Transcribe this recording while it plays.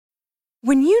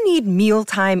When you need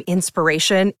mealtime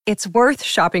inspiration, it's worth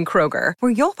shopping Kroger,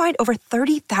 where you'll find over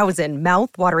 30,000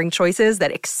 mouth-watering choices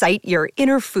that excite your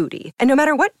inner foodie. And no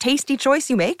matter what tasty choice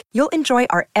you make, you'll enjoy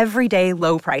our everyday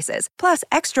low prices, plus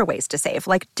extra ways to save,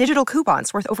 like digital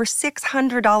coupons worth over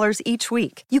 $600 each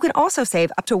week. You can also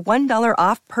save up to $1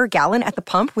 off per gallon at the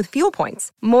pump with fuel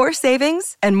points. More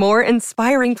savings and more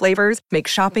inspiring flavors make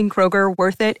shopping Kroger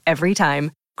worth it every time.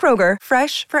 Kroger,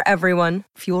 fresh for everyone.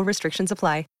 Fuel restrictions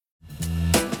apply.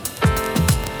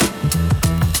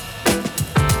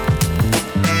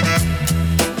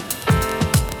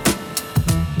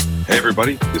 Hey,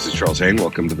 everybody. This is Charles Hain.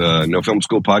 Welcome to the No Film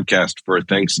School podcast for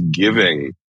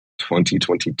Thanksgiving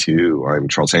 2022. I'm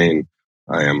Charles Hain.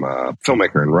 I am a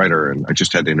filmmaker and writer, and I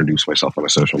just had to introduce myself on a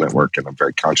social network, and I'm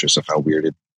very conscious of how weird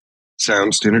it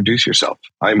sounds to introduce yourself.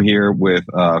 I'm here with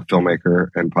filmmaker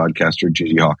and podcaster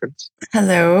Gigi Hawkins.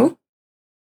 Hello.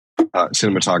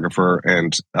 Cinematographer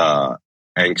and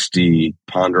angsty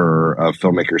ponderer of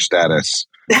filmmaker status,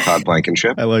 Todd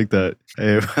Blankenship. I like that.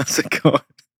 Hey, how's it going?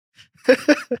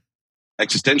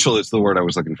 Existential is the word I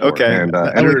was looking for. Okay. And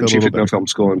editor-in-chief at No Film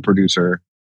School and producer.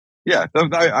 Yeah,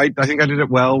 I think I did it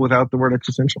well without the word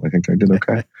existential. I think I did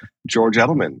okay. George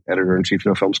Edelman, editor-in-chief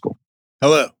No Film School.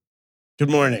 Hello. Good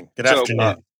morning. Good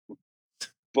afternoon.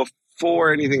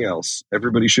 Before anything else,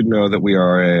 everybody should know that we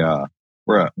are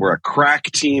we're a crack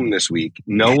team this week.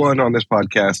 No one on this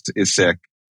podcast is sick.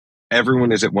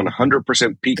 Everyone is at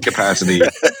 100% peak capacity.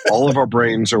 All of our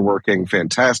brains are working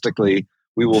fantastically.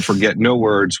 We will forget no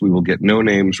words. We will get no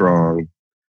names wrong.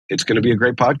 It's going to be a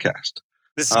great podcast.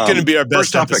 This is going to be our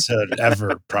best episode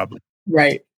ever, probably.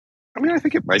 Right. I mean, I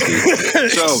think it might be.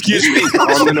 So, excuse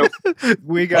me.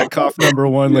 We got cough number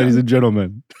one, ladies and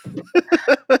gentlemen.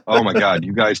 Oh my God,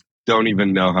 you guys don't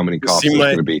even know how many coughs there's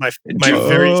going to be. My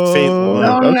very faint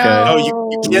line. Okay. No. Oh,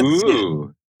 you can't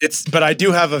see it. But I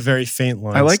do have a very faint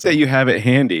line. I like that you have it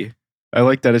handy. I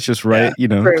like that it's just right,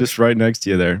 just right next to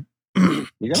you there.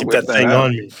 You keep that thing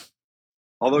on me.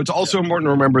 Although it's also important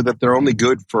to remember that they're only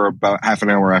good for about half an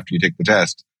hour after you take the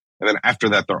test. And then after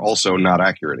that, they're also not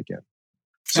accurate again.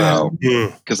 So,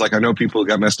 because I know people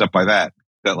got messed up by that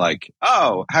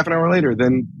half an hour later,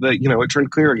 then it turned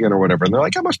clear again or whatever. And they're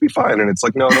like, I must be fine. And it's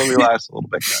like, no, it only lasts a little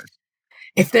bit, guys.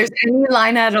 If there's any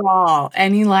line at all,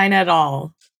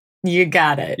 you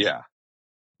got it. Yeah,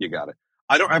 you got it.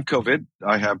 I don't have COVID.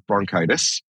 I have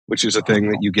bronchitis, which is a thing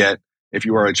that you get if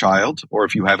you are a child or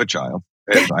if you have a child.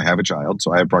 And I have a child,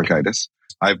 so I have bronchitis.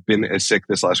 I've been as sick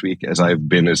this last week as I've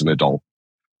been as an adult.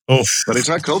 Oh, but it's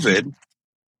not COVID.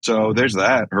 So there's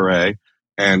that. Hooray.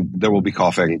 And there will be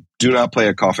coughing. Do not play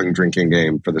a coughing drinking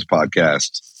game for this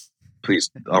podcast. Please.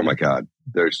 Oh my God.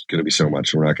 There's going to be so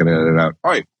much. We're not going to edit it out.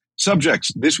 All right.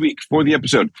 Subjects this week for the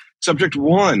episode. Subject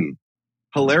 1,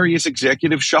 hilarious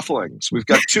executive shufflings. We've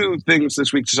got 2 things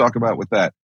this week to talk about with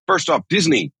that. First off,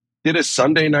 Disney did a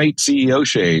Sunday night CEO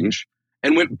change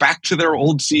and went back to their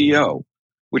old CEO,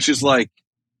 which is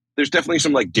there's definitely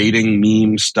some dating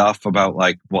meme stuff about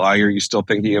why are you still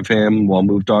thinking of him? Well,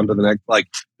 moved on to the next.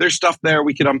 There's stuff there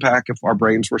we could unpack if our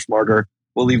brains were smarter.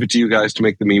 We'll leave it to you guys to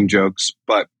make the meme jokes,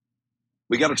 but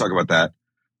we got to talk about that.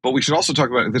 But we should also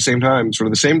talk about it at the same time, sort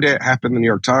of the same day it happened, the New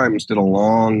York Times did a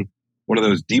long, one of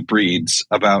those deep reads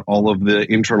about all of the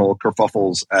internal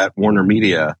kerfuffles at Warner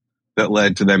Media that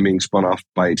led to them being spun off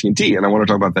by AT&T. And I want to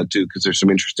talk about that too, because there's some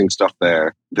interesting stuff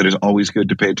there that is always good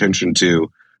to pay attention to.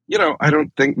 I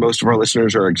don't think most of our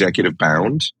listeners are executive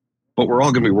bound, but we're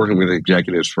all going to be working with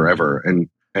executives forever, and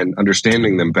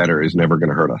understanding them better is never going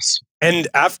to hurt us. And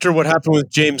after what happened with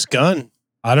James Gunn,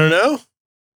 I don't know.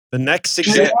 The next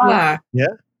executive. Yeah.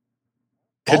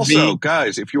 Could also,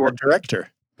 guys, if you're a director,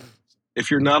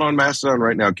 if you're not on Mastodon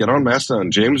right now, get on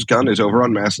Mastodon. James Gunn is over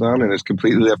on Mastodon and has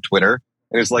completely left Twitter.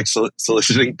 And it's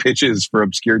soliciting pitches for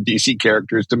obscure DC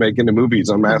characters to make into movies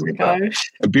on Mastodon.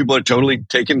 And people are totally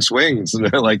taking swings. And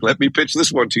they're like, let me pitch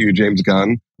this one to you, James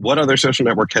Gunn. What other social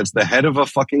network has the head of a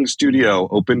fucking studio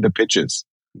open to pitches?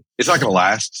 It's not going to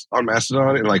last on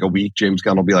Mastodon. In a week, James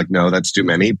Gunn will be like, no, that's too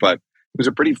many. But it was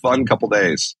a pretty fun couple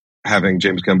days having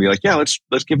James Gunn be like, yeah, let's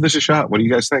give this a shot. What do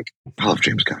you guys think? I love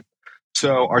James Gunn.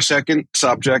 So our second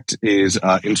subject is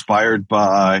inspired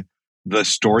by the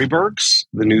Storybergs,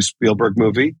 the new Spielberg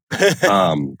movie.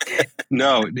 No,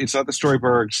 it's not the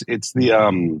Storybergs. It's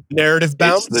the Narrative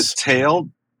Bounds. It's the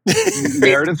tale.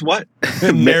 Narrative what?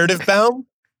 Narrative Bound.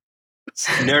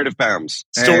 Narrative Bounds.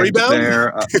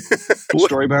 Storybound.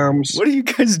 Storybounds. What are you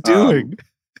guys doing?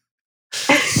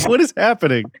 What is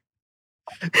happening?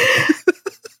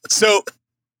 So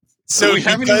we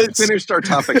haven't even finished our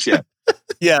topics yet.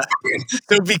 Yeah.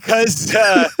 So because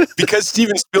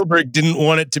Steven Spielberg didn't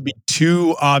want it to be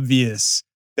too obvious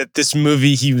that this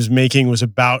movie he was making was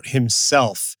about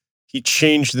himself, he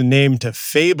changed the name to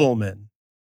Fableman.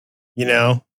 You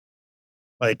know,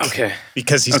 like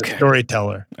because he's a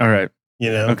storyteller. All right.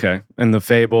 You know, okay, and the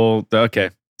fable.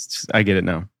 I get it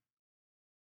now.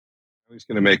 He's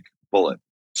going to make Bullet.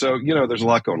 So there's a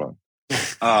lot going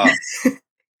on.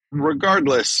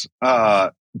 Regardless,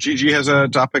 Gigi has a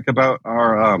topic about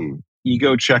our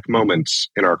ego check moments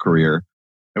in our career,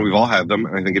 and we've all had them.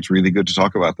 And I think it's really good to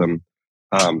talk about them,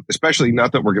 especially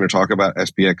not that we're going to talk about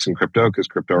SPX and crypto because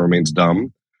crypto remains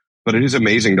dumb. But it is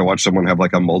amazing to watch someone have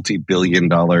like a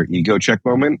multi-billion-dollar ego check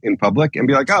moment in public and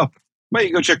be like, oh, my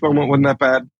ego check moment wasn't that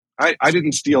bad. I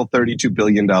didn't steal $32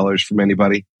 billion from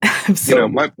anybody.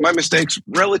 My mistake's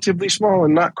relatively small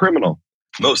and not criminal.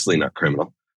 Mostly not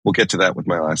criminal. We'll get to that with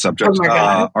my last subject. Oh my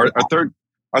God.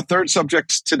 Our third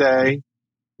subject today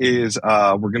is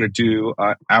we're going to do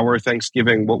our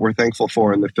Thanksgiving, what we're thankful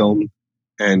for in the film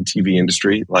and TV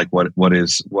industry. Like what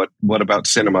about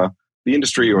cinema, the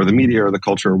industry or the media or the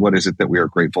culture? What is it that we are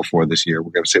grateful for this year? We're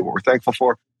going to say what we're thankful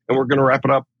for, and we're going to wrap it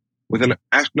up with an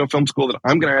Ask No Film School that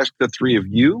I'm going to ask the three of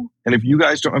you. And if you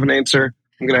guys don't have an answer,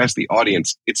 I'm going to ask the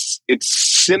audience. It's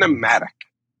cinematic.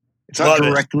 It's not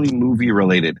directly movie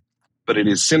related, but it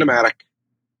is cinematic.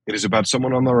 It is about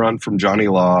someone on the run from Johnny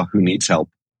Law who needs help.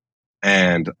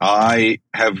 And I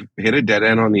have hit a dead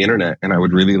end on the internet, and I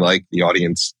would really like the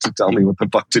audience to tell me what the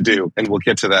fuck to do. And we'll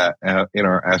get to that in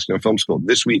our Ask No Film School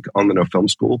this week on the No Film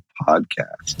School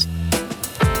podcast.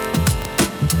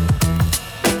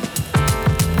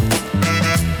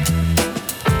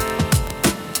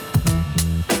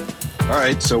 All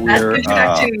right, so we're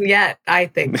introduction yet, I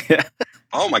think.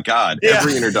 Oh my God! Yeah.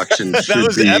 Every introduction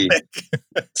should be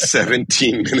epic.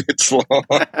 17 minutes long.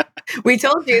 We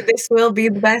told you this will be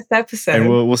the best episode, and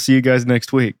we'll see you guys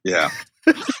next week. Yeah,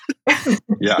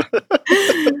 yeah.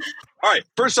 All right,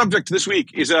 first subject this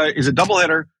week is a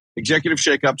doubleheader. Executive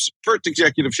shakeups. First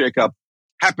executive shakeup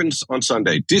happens on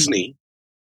Sunday. Disney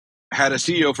had a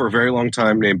CEO for a very long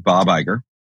time named Bob Iger,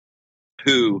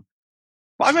 who.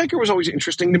 Bob Iger was always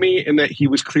interesting to me in that he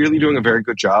was clearly doing a very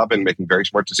good job and making very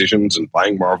smart decisions and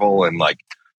buying Marvel. And like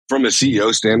from a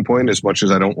CEO standpoint, as much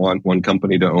as I don't want one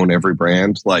company to own every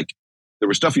brand, like there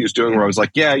was stuff he was doing where I was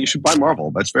like, yeah, you should buy Marvel.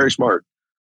 That's very smart.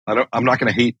 I'm not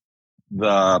going to hate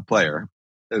the player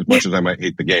as much as I might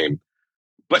hate the game,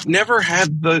 but never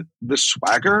had the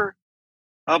swagger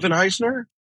of an Eisner.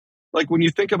 Like when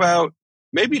you think about,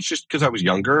 maybe it's just because I was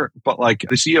younger, but like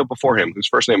the CEO before him, whose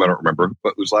first name I don't remember,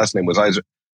 but whose last name was Eisner,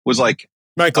 was like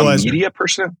Michael Eisner. Media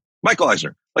person. Michael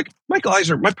Eisner. Like Michael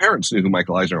Eisner, my parents knew who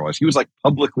Michael Eisner was. He was like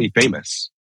publicly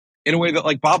famous in a way that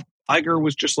like Bob Iger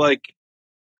was just like,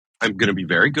 I'm going to be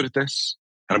very good at this.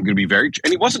 And I'm going to be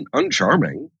and he wasn't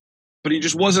uncharming, but he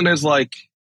just wasn't as like,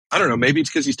 I don't know, maybe it's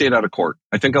because he stayed out of court.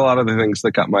 I think a lot of the things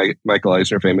that got Michael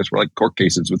Eisner famous were like court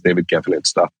cases with David Geffen and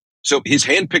stuff. So his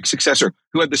handpicked successor,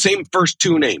 who had the same first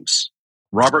two names,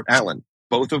 Robert Allen,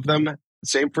 both of them, the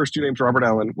same first two names, Robert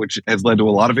Allen, which has led to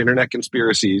a lot of internet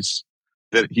conspiracies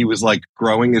that he was like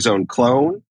growing his own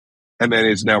clone and then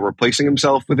is now replacing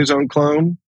himself with his own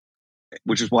clone,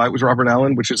 which is why it was Robert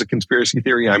Allen, which is a conspiracy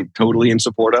theory I'm totally in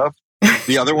support of.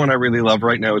 The other one I really love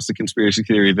right now is the conspiracy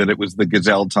theory that it was the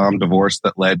Gazelle Tom divorce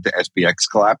that led to SPX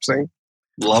collapsing.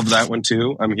 Love that one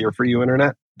too. I'm here for you,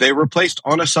 internet. They replaced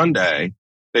on a Sunday.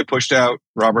 They pushed out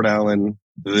Robert Allen,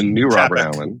 the new Robert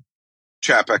Allen,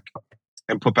 Chapek,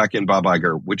 and put back in Bob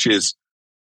Iger, which is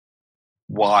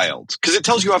wild because it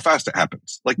tells you how fast it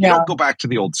happens. Like you don't go back to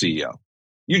the old CEO.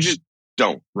 You just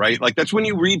don't, right? Like that's when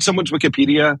you read someone's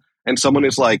Wikipedia and someone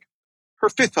is like, her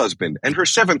fifth husband and her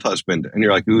seventh husband. And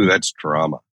you're like, ooh, that's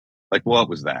drama. Like, what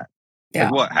was that? Yeah.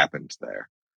 Like, what happened there?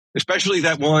 Especially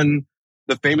that one,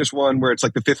 the famous one where it's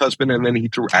like the fifth husband and then he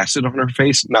threw acid on her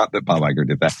face. Not that Bob Iger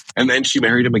did that. And then she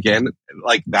married him again.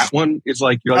 Like that one is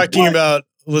like, you're like, talking about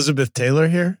Elizabeth Taylor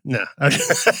here? No.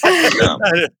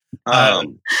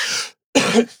 No.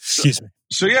 Excuse me.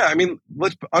 So yeah, I mean,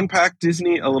 let's unpack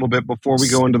Disney a little bit before we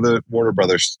go into the Warner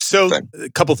Brothers thing. A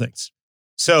couple things.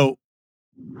 So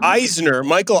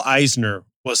Michael Eisner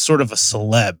was sort of a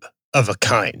celeb of a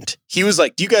kind. He was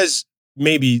like, do you guys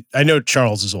maybe, I know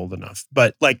Charles is old enough,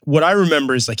 but like what I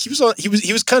remember is like he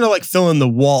was kind of like filling the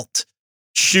Walt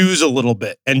shoes a little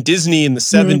bit. And Disney in the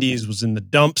 70s was in the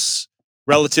dumps,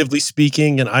 relatively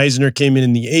speaking, and Eisner came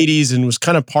in the 80s and was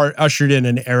kind of ushered in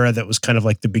an era that was kind of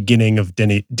like the beginning of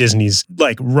Disney's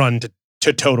like run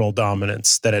to total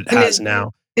dominance that it has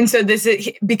now. And so this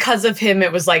is because of him.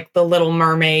 It was like The Little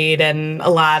Mermaid and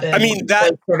Aladdin. I mean,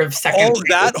 that sort of second. All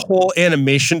that whole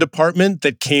animation department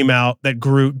that came out that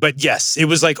grew, but yes, it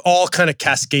was like all kind of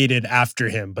cascaded after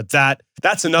him. But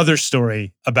that's another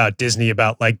story about Disney,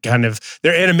 about like kind of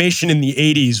their animation in the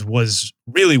 80s was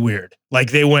really weird.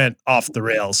 Like they went off the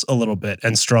rails a little bit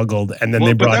and struggled, and then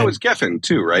they brought that was Geffen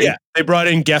too, right? Yeah, they brought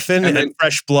in Geffen and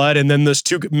Fresh Blood, and then those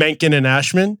two, Menken and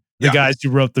Ashman, the guys who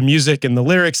wrote the music and the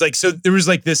lyrics. Like, so there was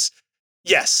like this,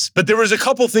 yes, but there was a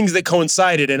couple things that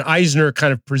coincided, and Eisner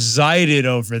kind of presided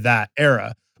over that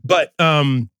era. But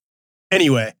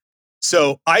anyway,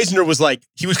 so Eisner was like,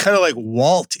 he was kind of like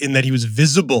Walt in that he was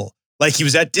visible. Like he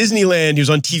was at Disneyland, he was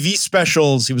on TV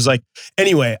specials. He was like,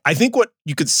 anyway, I think what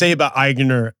you could say about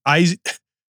Iger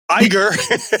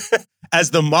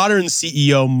as the modern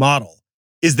CEO model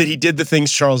is that he did the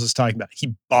things Charles is talking about.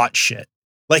 He bought shit.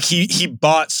 Like he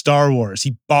bought Star Wars.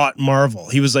 He bought Marvel.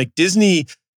 He was like, Disney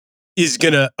is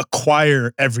going to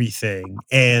acquire everything.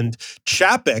 And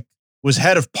Chapek was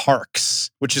head of parks,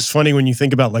 which is funny when you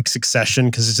think about like Succession,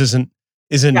 because this isn't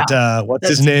what's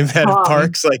his name, head of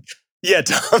parks? Like, yeah,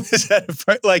 Tom is head of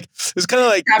parks. Like, it's kind of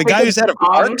like Chapek, the guy who's head of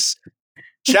parks.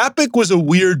 Chapek was a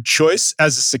weird choice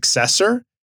as a successor,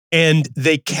 and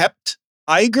they kept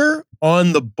Iger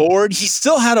on the board. He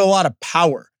still had a lot of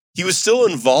power. He was still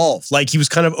involved. Like he was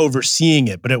kind of overseeing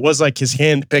it, but it was like his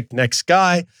handpicked next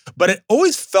guy. But it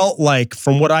always felt like,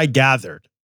 from what I gathered,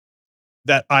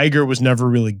 that Iger was never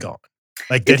really gone.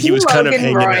 Like that he was kind of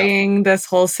hanging out. This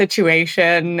whole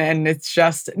situation. And it's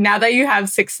just, now that you have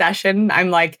Succession, I'm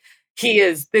like,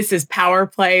 this is power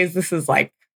plays. This is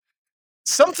like.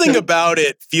 Something about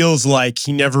it feels like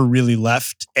he never really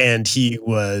left, and he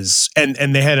was, and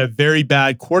they had a very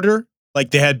bad quarter.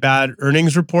 Like they had bad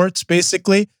earnings reports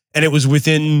basically. And it was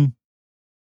within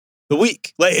the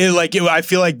week. I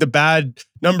feel like the bad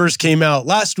numbers came out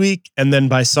last week, and then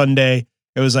by Sunday,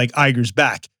 it was like Iger's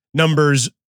back. Numbers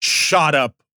shot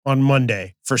up on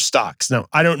Monday for stocks. Now,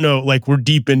 I don't know, like we're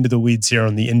deep into the weeds here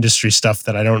on the industry stuff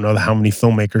that I don't know how many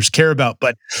filmmakers care about,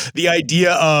 but the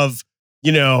idea of,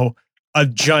 a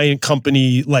giant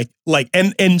company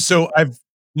and so I've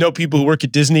know people who work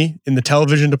at Disney in the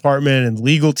television department and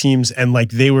legal teams, and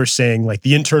like they were saying like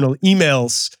the internal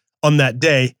emails on that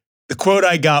day, the quote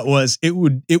I got was, it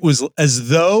was as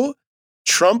though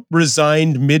Trump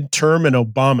resigned midterm and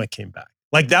Obama came back.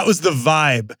 Like that was the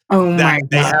vibe that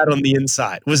they had on the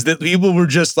inside, was that people were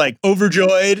just like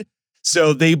overjoyed.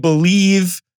 So they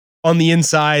believe on the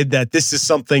inside that this is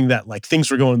something that like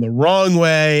things were going the wrong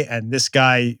way and this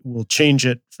guy will change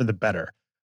it for the better.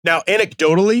 Now,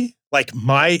 anecdotally, like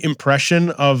my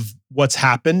impression of what's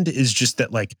happened is just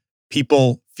that like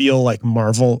people feel like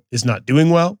Marvel is not doing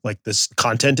well. Like this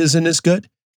content isn't as good.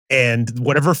 And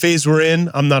whatever phase we're in,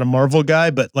 I'm not a Marvel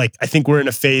guy, but like I think we're in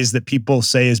a phase that people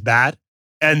say is bad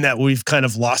and that we've kind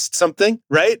of lost something,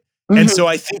 right? Mm-hmm. And so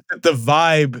I think that the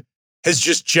vibe has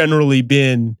just generally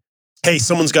been, hey,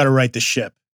 someone's got to right the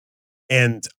ship.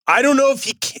 And I don't know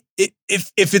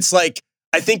if it's like,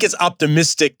 I think it's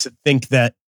optimistic to think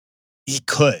that he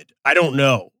could. I don't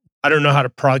know how to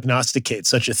prognosticate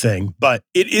such a thing, but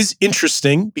it is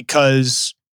interesting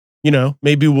because,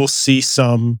 maybe we'll see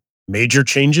some major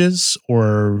changes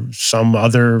or some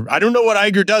other, I don't know what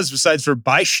Iger does besides for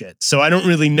buy shit. So I don't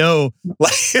really know,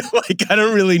 like I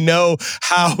don't really know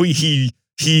how he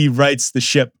rights the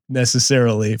ship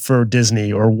necessarily for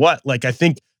Disney or what. Like, I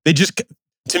think they just,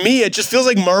 to me, it just feels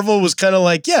like Marvel was kind of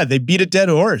like, yeah, they beat a dead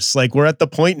horse. Like we're at the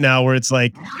point now where it's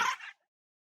like,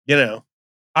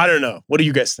 I don't know. What do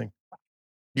you guys think?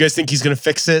 You guys think he's going to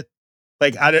fix it?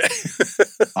 Like, I don't.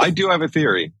 I do have a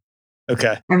theory.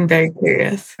 Okay. I'm very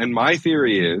curious. And my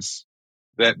theory is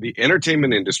that the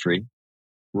entertainment industry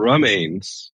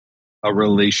remains a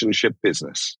relationship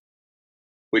business,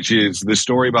 which is the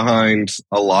story behind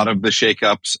a lot of the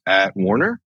shakeups at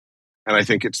Warner. And I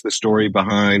think it's the story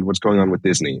behind what's going on with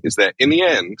Disney, is that in the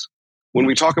end, when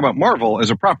we talk about Marvel as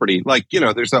a property, like,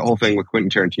 there's that whole thing with Quentin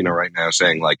Tarantino right now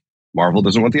saying like, Marvel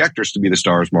doesn't want the actors to be the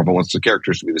stars. Marvel wants the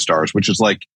characters to be the stars, which is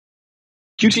like,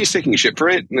 QT is taking shit for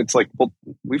it. And it's like, well,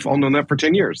 we've all known that for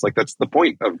 10 years. Like, that's the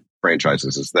point of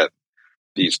franchises, is that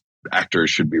these actors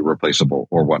should be replaceable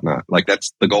or whatnot. Like,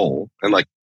 that's the goal. And like,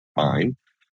 fine.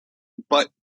 But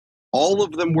all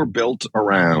of them were built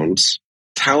around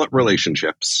talent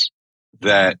relationships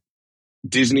that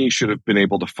Disney should have been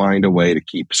able to find a way to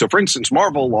keep. So, for instance,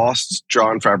 Marvel lost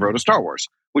Jon Favreau to Star Wars,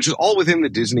 which is all within the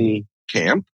Disney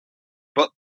camp. But,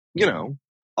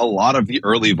 a lot of the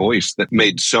early voice that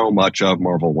made so much of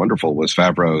Marvel wonderful was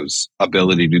Favreau's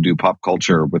ability to do pop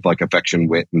culture with like affection,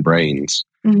 wit, and brains,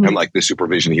 and like the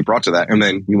supervision he brought to that. And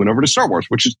then he went over to Star Wars,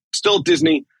 which is still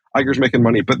Disney. Iger's making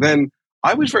money. But then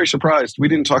I was very surprised. We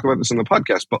didn't talk about this in the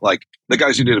podcast, but like the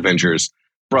guys who did Avengers,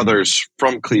 brothers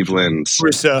from Cleveland,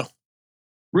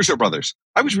 Russo brothers.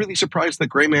 I was really surprised that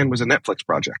Gray Man was a Netflix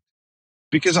project,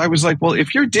 because I was like, well,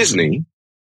 if you're Disney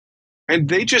and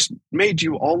they just made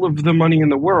you all of the money in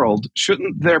the world,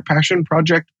 shouldn't their passion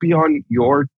project be on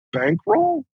your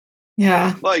bankroll?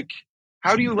 Yeah. Like,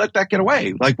 how do you let that get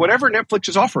away? Like, whatever Netflix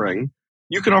is offering,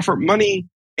 you can offer money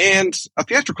and a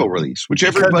theatrical release, which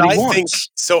everybody wants.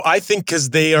 I think because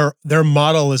their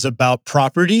model is about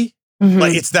property.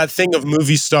 Like, it's that thing of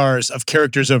movie stars, of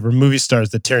characters over movie stars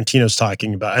that Tarantino's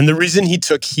talking about. And the reason he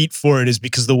took heat for it is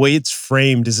because the way it's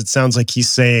framed is it sounds like he's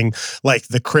saying, like,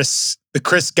 the Chris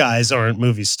guys aren't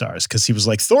movie stars. Because he was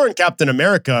like, Thor and Captain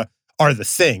America are the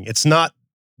thing. It's not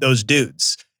those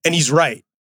dudes. And he's right.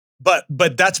 But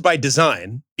that's by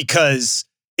design, because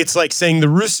it's like saying the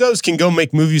Russos can go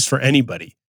make movies for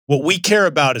anybody. What we care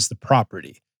about is the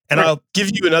property. And I'll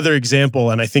give you another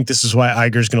example, and I think this is why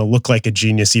Iger's going to look like a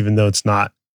genius, even though it's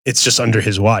not. It's just under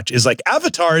his watch. Is like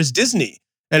Avatar is Disney,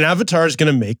 and Avatar is going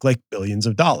to make like billions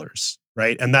of dollars,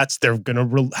 right? And they're going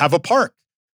to have a park.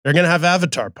 They're going to have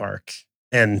Avatar Park,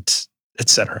 and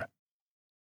etc.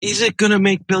 Is it going to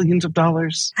make billions of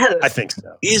dollars? I think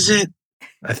so. Is it?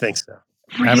 I think so.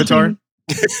 Really? Avatar?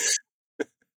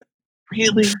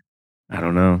 Really? I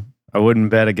don't know. I wouldn't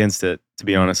bet against it, to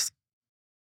be honest.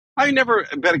 I never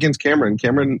bet against Cameron.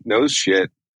 Cameron knows shit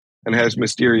and has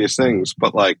mysterious things,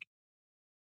 but like,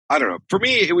 I don't know. For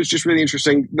me, it was just really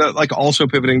interesting. Like, also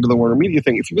pivoting to the Warner Media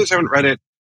thing. If you guys haven't read it,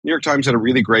 New York Times had a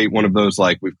really great one of those.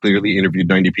 Like, we've clearly interviewed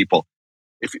 90 people.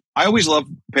 I always love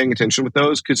paying attention with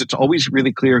those, because it's always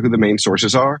really clear who the main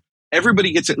sources are.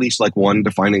 Everybody gets at least like one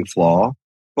defining flaw,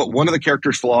 but one of the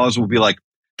characters' flaws will be like,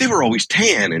 they were always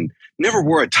tan and never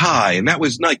wore a tie, and that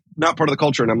was like not part of the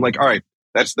culture. And I'm like, all right,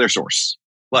 that's their source.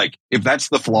 Like, if that's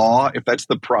the flaw, if that's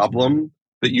the problem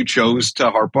that you chose to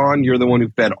harp on, you're the one who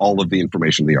fed all of the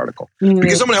information in the article.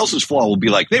 Because someone else's flaw will be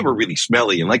like, they were really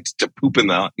smelly and liked to poop in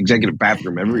the executive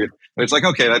bathroom. And it's like,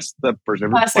 okay, that's the person.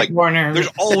 Classic Warner.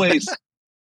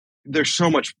 There's so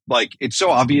much, like, it's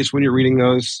so obvious when you're reading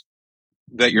those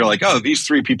that you're like, oh, these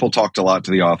three people talked a lot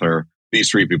to the author. These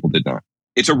three people did not.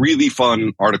 It's a really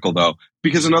fun article, though,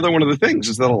 because another one of the things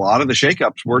is that a lot of the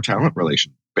shakeups were talent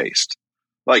relation based.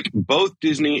 Like, both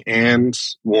Disney and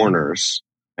Warner's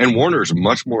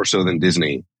much more so than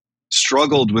Disney,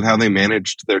 struggled with how they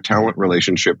managed their talent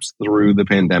relationships through the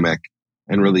pandemic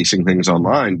and releasing things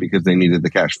online because they needed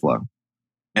the cash flow.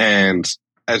 And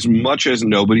as much as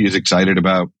nobody is excited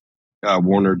about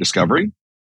Warner Discovery,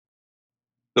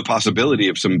 the possibility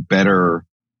of some better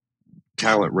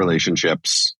talent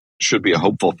relationships should be a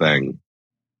hopeful thing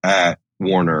at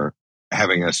Warner,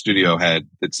 having a studio head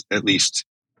that's at least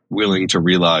willing to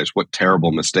realize what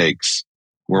terrible mistakes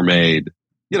were made.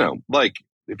 You know, like,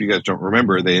 if you guys don't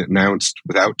remember, they announced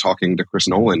without talking to Chris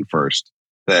Nolan first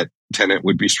that Tenet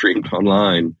would be streamed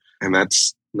online. And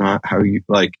that's not how you,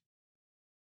 like,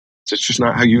 it's just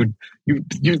not how you,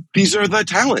 these are the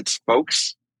talents,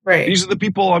 folks. Right. These are the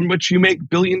people on which you make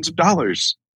billions of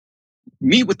dollars.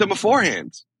 Meet with them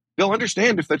beforehand. They'll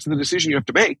understand if that's the decision you have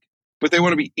to make, but they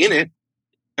want to be in it,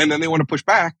 and then they want to push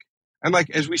back. And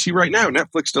like, as we see right now,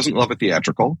 Netflix doesn't love a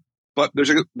theatrical, but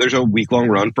there's a week-long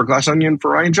run for Glass Onion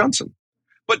for Rian Johnson.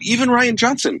 But even Rian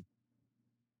Johnson,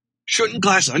 shouldn't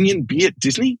Glass Onion be at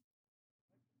Disney?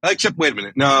 Except, wait a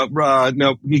minute.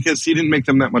 No, because he didn't make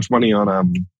them that much money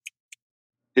on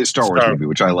his Star Wars movie,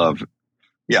 which I love.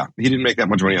 Yeah, he didn't make that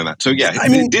much money on that. So yeah, I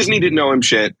mean, Disney didn't know him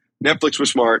shit. Netflix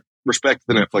was smart. Respect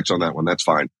the Netflix on that one. That's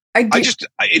fine.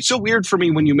 It's so weird for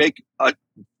me when you make a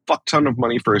fuck ton of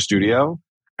money for a studio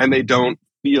and they don't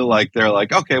feel like they're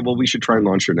like, okay, well, we should try and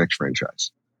launch your next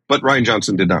franchise. But Rian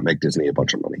Johnson did not make Disney a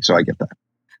bunch of money, so I get that.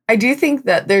 I do think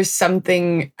that there's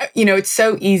something, it's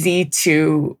so easy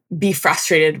to be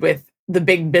frustrated with the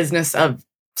big business of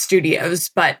studios,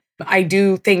 but I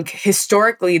do think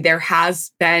historically there's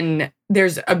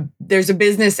a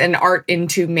business and art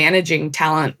into managing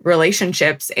talent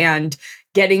relationships and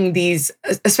getting these,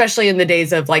 especially in the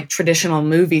days of like traditional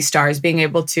movie stars, being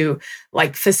able to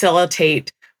like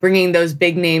facilitate bringing those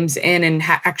big names in and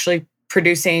actually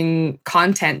producing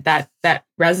content that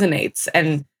resonates.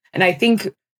 And I think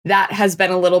that has been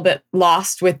a little bit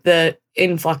lost with the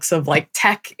influx of like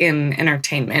tech in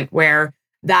entertainment, where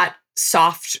that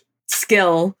soft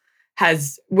skill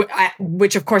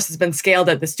which of course has been scaled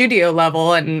at the studio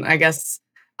level. And I guess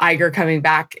Iger coming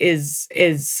back is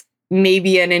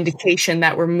maybe an indication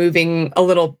that we're moving a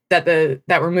little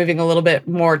bit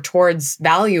more towards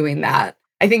valuing that.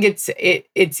 I think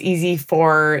it's easy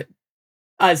for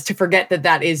us to forget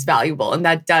that is valuable, and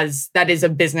that is a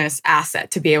business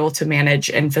asset to be able to manage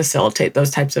and facilitate those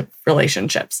types of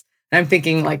relationships. And I'm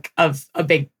thinking like of a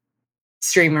big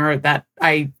streamer that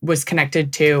I was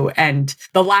connected to, and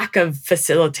the lack of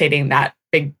facilitating that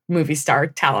big movie star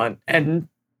talent. And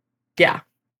yeah,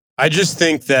 I just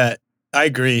think that I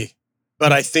agree,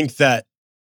 but I think that,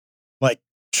 like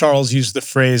Charles used the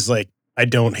phrase, like, I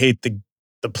don't hate the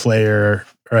player,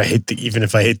 or I hate even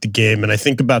if I hate the game. And I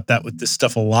think about that with this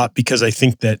stuff a lot, because I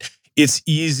think that it's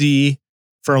easy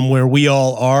from where we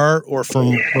all are, or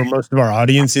from where most of our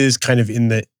audience is, kind of in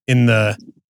the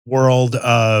world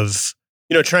of,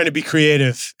 trying to be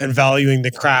creative and valuing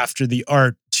the craft or the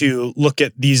art, to look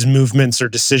at these movements or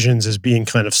decisions as being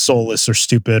kind of soulless or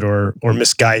stupid or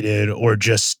misguided or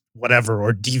just whatever,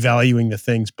 or devaluing the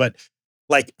things. But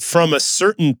like, from a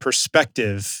certain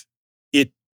perspective,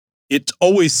 it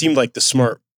always seemed like the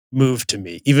smart move to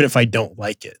me, even if I don't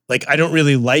like it. Like, I don't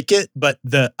really like it, but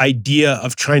the idea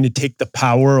of trying to take the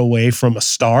power away from a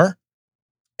star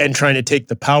and trying to take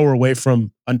the power away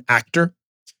from an actor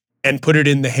and put it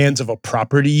in the hands of a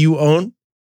property you own,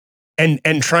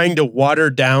 and trying to water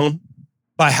down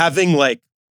by having like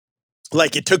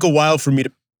it took a while for me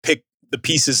to pick the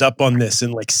pieces up on this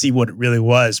and like see what it really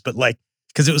was. But like,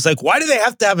 because it was like, why do they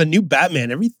have to have a new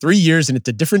Batman every 3 years, and it's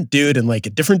a different dude and like a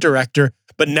different director?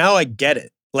 But now I get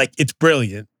it. Like, it's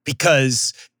brilliant,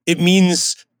 because it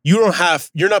means you're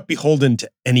not beholden to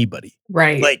anybody.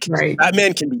 right. Like, right.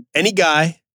 Batman can be any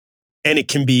guy, and it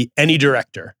can be any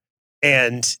director.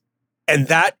 And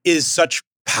that is such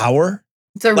power.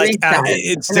 It's a Like,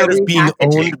 instead of being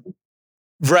owned,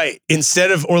 right?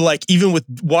 Instead of, or like, even with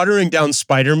watering down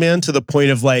Spider-Man to the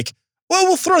point of like, well,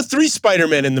 we'll throw 3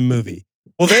 Spider-Men in the movie.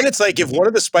 Well, then it's like, if one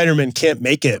of the Spider-Men can't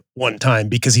make it one time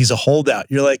because he's a holdout,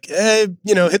 you're like, hey,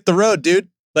 hit the road, dude.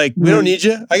 Like, we don't need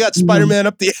you. I got Spider-Man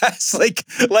up the ass. Like,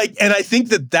 and I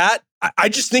think I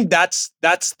just think that's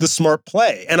the smart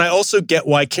play. And I also get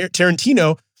why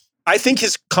Tarantino, I think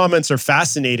his comments are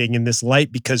fascinating in this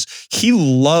light, because he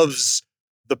loves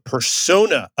the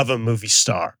persona of a movie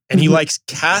star, and he likes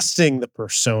casting the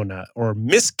persona or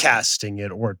miscasting it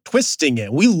or twisting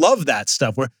it. We love that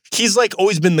stuff, where he's like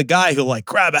always been the guy who'll like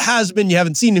grab a has-been you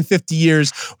haven't seen in 50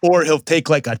 years, or he'll take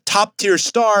like a top tier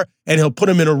star and he'll put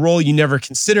him in a role you never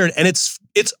considered. And it's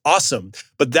awesome.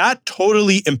 But that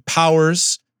totally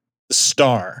empowers the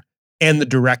star and the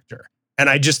director. And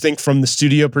I just think, from the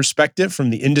studio perspective, from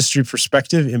the industry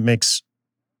perspective, it makes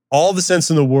all the sense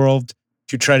in the world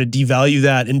to try to devalue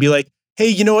that and be like, hey,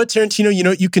 you know what, Tarantino, you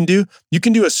know what you can do? You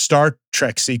can do a Star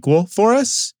Trek sequel for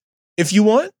us if you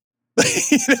want.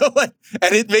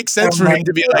 And it makes sense for him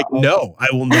to be like, no, I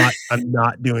will not. I'm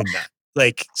not doing that.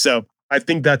 Like, so I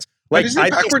think that's like, but isn't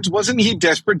it backwards? Wasn't he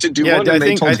desperate to do one? I and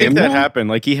think that happened.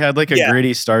 Like, he had like a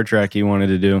gritty Star Trek he wanted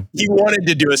to do. He wanted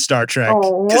to do a Star Trek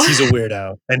because he's a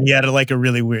weirdo, and he had a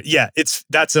really weird. Yeah,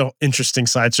 that's an interesting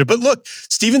side story. But look,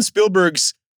 Steven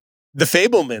Spielberg's The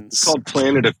Fabelmans, it's called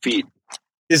Planet of Feet,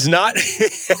 is not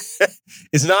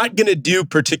going to do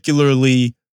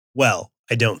particularly well,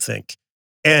 I don't think.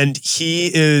 And he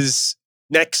is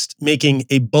next making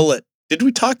a Bullet. Did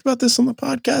we talk about this on the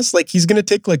podcast? Like, he's going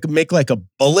to make a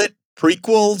Bullet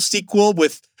prequel sequel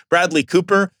with Bradley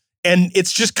Cooper. And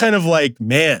it's just kind of like,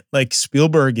 man, like,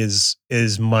 Spielberg is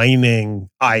mining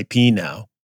IP now.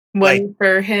 One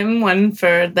for him, one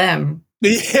for them.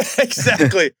 Yeah,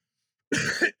 exactly.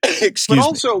 But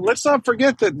also, let's not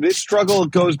forget that this struggle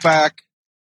goes back.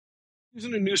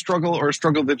 Isn't a new struggle, or a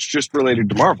struggle that's just related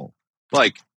to Marvel?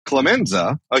 Like,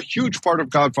 Clemenza, a huge part of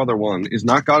Godfather 1, is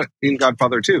not in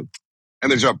Godfather 2.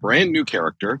 And there's a brand new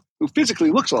character who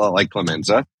physically looks a lot like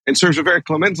Clemenza and serves a very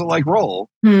Clemenza-like role,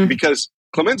 because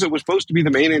Clemenza was supposed to be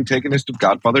the main antagonist of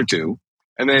Godfather 2,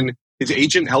 and then his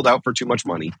agent held out for too much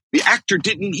money. The actor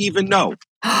didn't even know.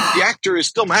 The actor is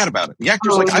still mad about it. The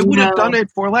actor's like, I would have done it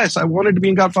for less. I wanted to be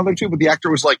in Godfather 2, but the actor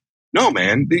was like, no,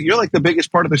 man, you're like the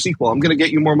biggest part of the sequel. I'm going to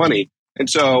get you more money. And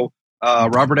so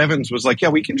Robert Evans was like, yeah,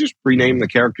 we can just rename the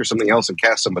character something else and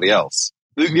cast somebody else.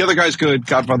 The other guy's good.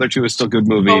 Godfather 2 is still a good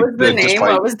movie. What was the name?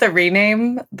 What was the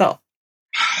rename?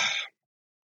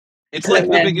 It's like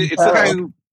it's the guy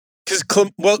who... Because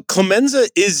Clemenza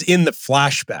is in the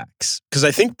flashbacks. Because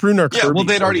I think Bruno Kirby... Yeah, well,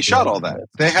 they'd already shot all that.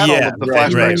 They had all of the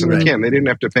flashbacks in the can. They didn't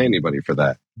have to pay anybody for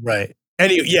that. Right.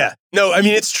 Anyway, yeah. No, I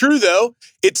mean, it's true, though.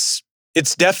 It's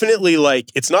definitely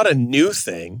like, it's not a new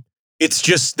thing. It's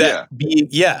just that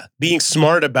being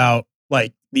smart about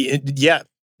like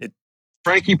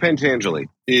Frankie Pentangeli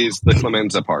is the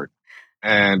Clemenza part.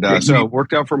 And so it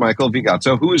worked out for Michael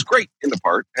Vigazzo, who is great in the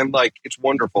part. And like, it's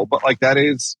wonderful. But like, that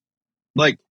is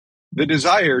like the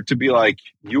desire to be like,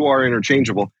 you are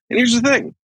interchangeable. And here's the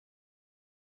thing.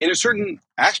 In a certain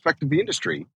aspect of the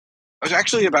industry, I was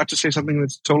actually about to say something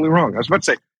that's totally wrong. I was about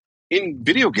to say, in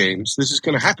video games, this is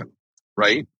going to happen,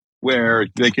 right? Where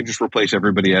they can just replace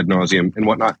everybody ad nauseum and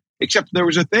whatnot. Except there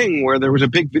was a thing where there was a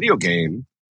big video game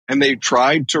and they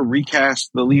tried to recast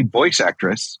the lead voice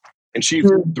actress and she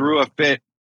threw a fit.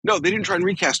 No, they didn't try and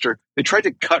recast her. They tried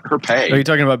to cut her pay. Are you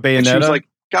talking about Bayonetta? And she was like,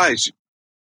 guys,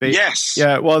 yes.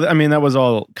 Yeah, well, I mean, that was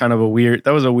all kind of a weird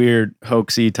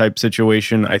hoaxy type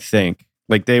situation, I think.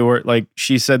 Like they were, like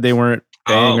she said they weren't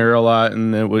paying her a lot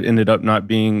and it ended up not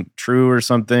being true or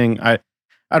something. I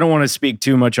don't want to speak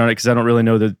too much on it because I don't really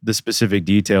know the specific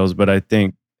details, but I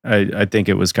think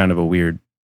it was kind of a weird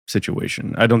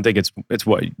situation. I don't think it's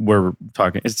what we're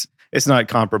talking. It's not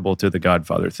comparable to the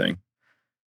Godfather thing.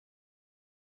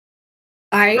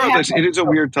 It is a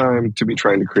weird time to be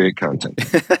trying to create content.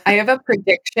 I have a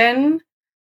prediction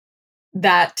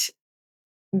that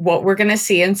what we're going to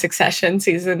see in Succession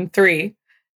season 3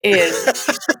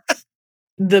 is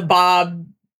the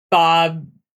Bob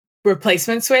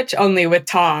replacement switch, only with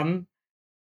Tom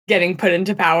getting put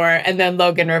into power, and then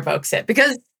Logan revokes it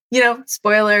because,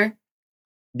 spoiler.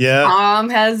 Yeah, Tom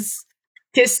has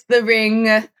kissed the ring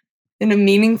in a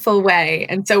meaningful way,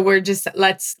 and so we're just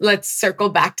let's circle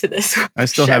back to this. I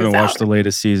still haven't watched the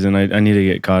latest season. I need to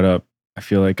get caught up. I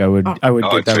feel like I would get that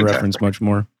fantastic. reference much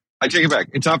more. I take it back.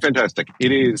 It's not fantastic.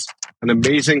 It is an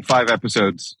amazing 5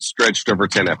 episodes stretched over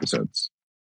 10 episodes.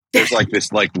 There's like this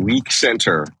weak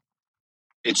center.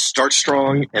 It starts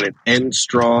strong and it ends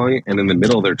strong, and in the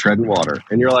middle they're treading water.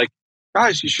 And you're like,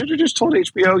 guys, you should have just told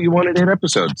HBO you wanted 8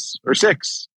 episodes or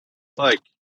 6. Like,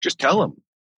 just tell them,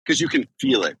 because you can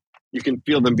feel it. You can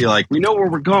feel them be like, we know where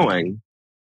we're going,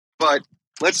 but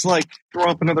let's throw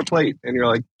up another plate. And you're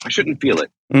like, I shouldn't feel it.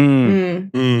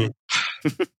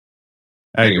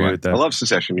 I agree with that. I love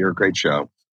Succession. You're a great show,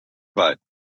 but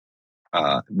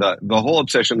the whole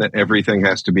obsession that everything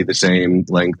has to be the same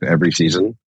length every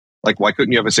season. Like, why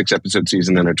couldn't you have a 6-episode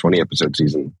season and a 20-episode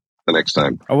season the next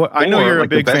time? I know you're a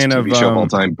big fan of show of all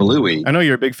time, Bluey. I know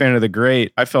you're a big fan of The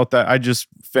Great. I felt that I just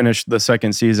finished the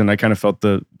second season. I kind of felt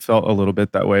a little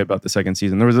bit that way about the second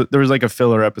season. There was like a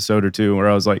filler episode or two where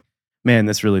I was like, man,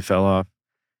 this really fell off.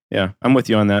 Yeah, I'm with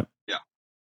you on that.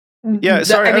 Yeah,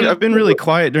 sorry, I've been really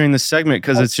quiet during this segment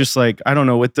because it's just like, I don't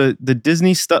know, with the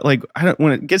Disney stuff, like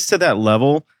when it gets to that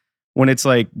level, when it's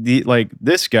like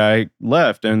this guy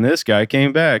left and this guy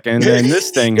came back and then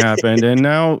this thing happened and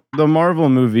now the Marvel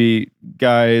movie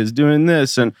guy is doing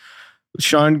this and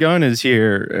Sean Gunn is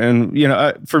here, and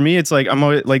for me it's like I'm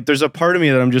always like, there's a part of me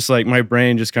that I'm just like, my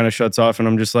brain just kind of shuts off and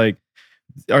I'm just like,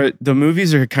 the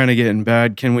movies are kind of getting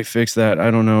bad. Can we fix that? I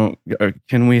don't know.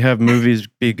 Can we have movies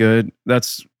be good?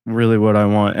 That's really what I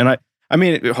want. And I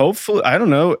mean, hopefully, I don't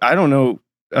know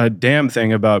a damn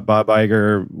thing about Bob Iger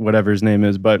or whatever his name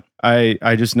is, but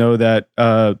I just know that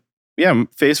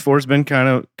Phase 4 has been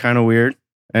kind of weird,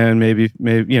 and maybe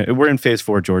we're in Phase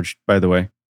 4, George, by the way.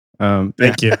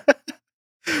 Thank you.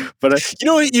 But you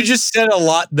know what, you just said a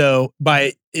lot though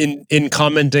by in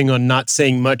commenting on not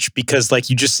saying much, because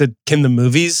like you just said, can the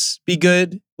movies be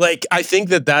good? Like, I think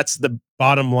that's the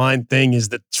bottom line thing, is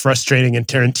that it's frustrating. And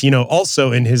Tarantino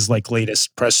also in his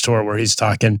latest press tour where he's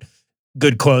talking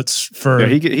good quotes for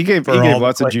he gave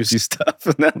lots of juicy stuff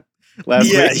in that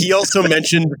last week. He also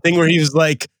mentioned the thing where he was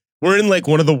like, we're in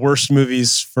one of the worst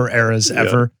movies for eras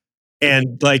ever,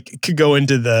 and could go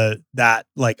into that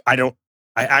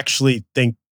I actually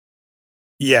think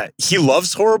he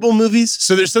loves horrible movies.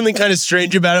 So there's something kind of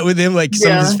strange about it with him.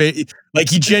 Some of his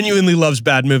he genuinely loves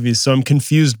bad movies. So I'm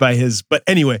confused by his. But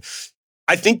anyway,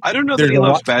 I don't know that he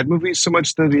loves bad movies so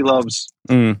much that he loves.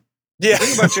 Yeah. The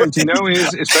thing about Tarantino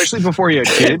is, especially before he had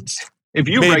kids, if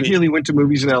you regularly went to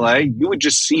movies in LA, you would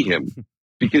just see him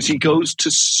because he goes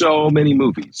to so many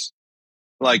movies.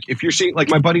 Like, if you're seeing,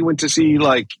 my buddy went to see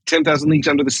 10,000 Leagues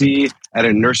Under the Sea at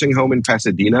a nursing home in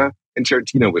Pasadena, and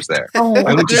Tarantino was there.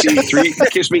 I went to see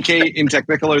Kiss Me Kate in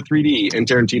Technicolor 3D, and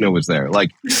Tarantino was there.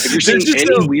 If you're seeing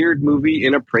any weird movie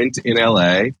in a print in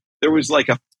LA, there was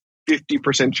a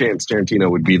 50% chance Tarantino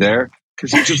would be there,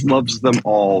 because he just loves them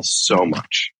all so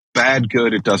much. Bad,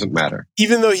 good, it doesn't matter.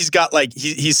 Even though he's got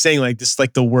he's saying this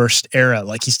the worst era,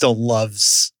 he still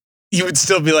loves. He would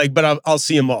still be but I'll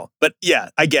see them all. But yeah,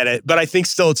 I get it. But I think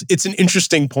still it's an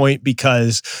interesting point,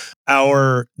 because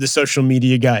the social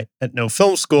media guy at No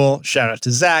Film School, shout out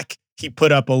to Zach, he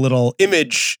put up a little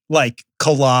image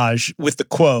collage with the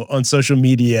quote on social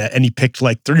media, and he picked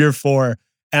 3 or 4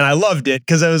 And I loved it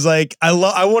because I was like, I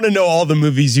want to know all the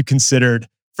movies you considered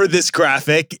for this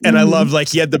graphic. And I loved, like,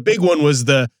 he had the big one was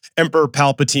the Emperor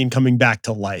Palpatine coming back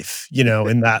to life, you know,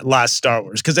 in that last Star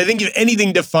Wars. Because I think if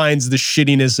anything defines the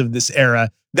shittiness of this era,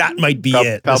 that might be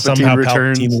it. Palpatine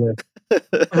returns. Palpatine lived.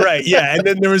 Right, yeah. And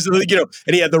then there was, you know,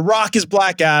 and he had The Rock as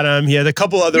Black Adam. He had a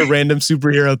couple other random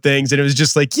superhero things. And it was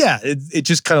just like, yeah, it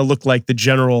just kind of looked like the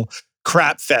general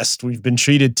crap fest we've been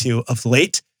treated to of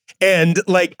late. And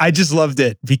like, I just loved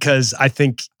it because I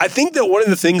think that one of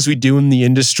the things we do in the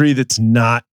industry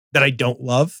that I don't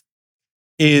love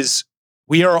is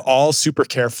we are all super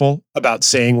careful about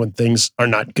saying when things are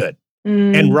not good.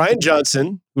 And Rian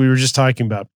Johnson, who we were just talking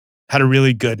about, had a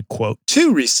really good quote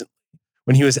too recently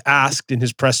when he was asked in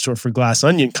his press tour for Glass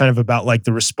Onion kind of about like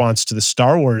the response to the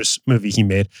Star Wars movie he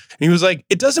made. And he was like,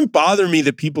 it doesn't bother me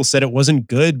that people said it wasn't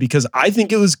good because I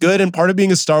think it was good. And part of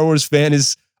being a Star Wars fan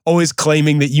is always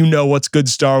claiming that you know what's good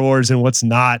Star Wars and what's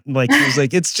not. And like, he was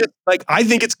like, it's just like, I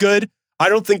think it's good. I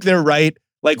don't think they're right.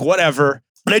 Like, whatever.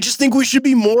 And I just think we should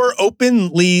be more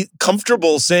openly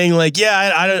comfortable saying like,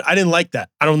 yeah, I didn't like that.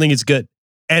 I don't think it's good.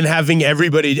 And having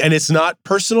everybody, and it's not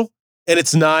personal and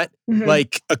it's not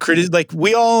like a critic. Like,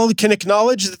 we all can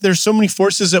acknowledge that there's so many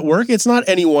forces at work. It's not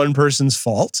any one person's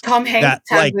fault. Tom Hanks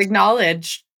has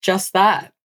acknowledged just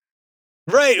that.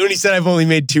 Right. When he said, I've only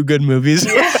made 2 good movies.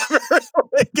 Yeah.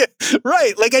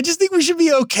 Right. Like, I just think we should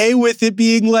be okay with it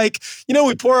being like, you know,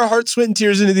 we pour our heart, sweat, and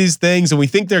tears into these things and we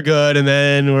think they're good. And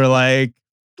then we're like,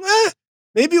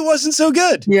 maybe it wasn't so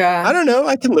good. Yeah. I don't know.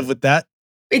 I can live with that.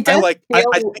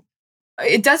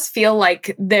 It does feel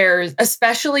like there's,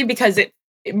 especially because it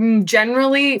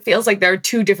generally feels like there are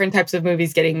 2 different types of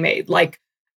movies getting made, like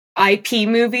IP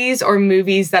movies or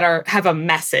movies that have a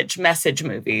message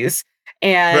movies.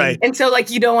 And so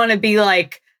like, you don't want to be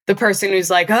like the person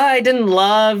who's like, oh, I didn't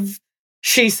love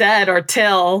She Said or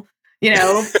Till, you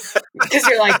know, because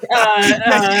you're like,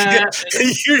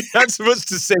 you're not supposed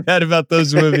to say that about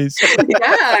those movies.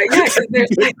 Yeah.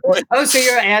 Oh, so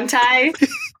you're anti?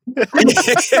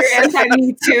 You're anti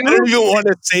Me Too? I don't even want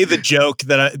to say the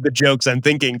jokes I'm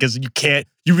thinking because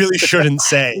you really shouldn't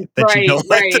say that you don't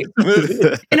like the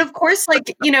movie. And of course,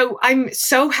 like, you know, I'm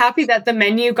so happy that The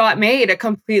Menu got made, a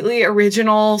completely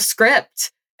original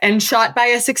script and shot by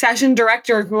a Succession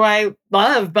director who I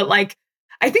love. But like,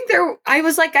 I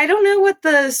was like, I don't know what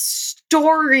the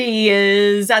story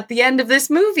is at the end of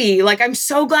this movie. Like, I'm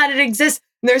so glad it exists.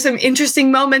 There's some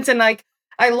interesting moments and like,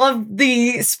 I love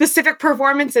the specific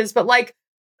performances, but like,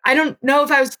 I don't know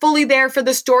if I was fully there for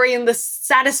the story in the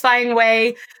satisfying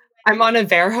way. I'm on a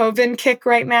Verhoeven kick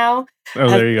right now. Oh,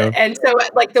 there you go. And so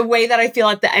like the way that I feel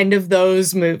at the end of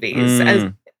those movies,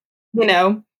 as you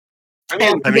know,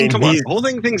 I mean, come on,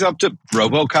 holding things up to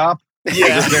RoboCop is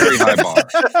a very high bar.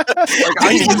 Like,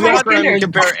 I can walk around and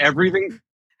compare everything.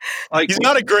 Like, he's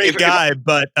not a great guy,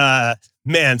 but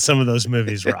man, some of those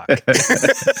movies rock.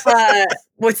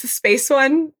 What's the space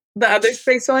one? The other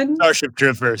space one? Starship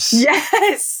Troopers.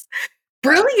 Yes.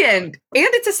 Brilliant. And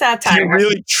it's a satire.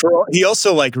 He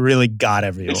also like really got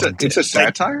everyone. It's a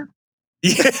satire?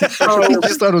 Yeah. I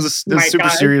just thought it was a super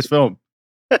serious film.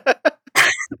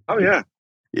 Oh, yeah.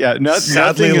 Yeah,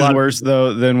 nothing is worse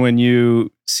though than when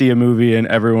you see a movie and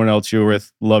everyone else you're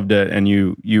with loved it and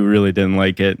you really didn't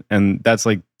like it. And that's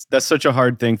such a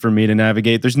hard thing for me to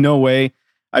navigate. There's no way.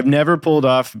 I've never pulled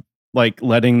off like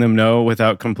letting them know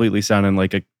without completely sounding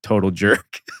like a total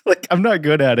jerk. Like, I'm not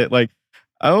good at it. Like,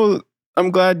 oh,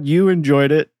 I'm glad you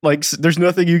enjoyed it. Like, there's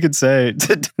nothing you could say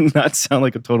to not sound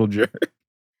like a total jerk.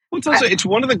 Well, it's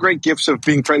one of the great gifts of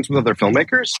being friends with other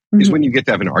filmmakers is when you get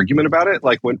to have an argument about it.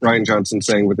 Like what Rian Johnson's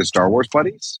saying with his Star Wars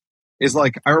buddies is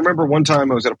like, I remember one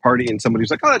time I was at a party and somebody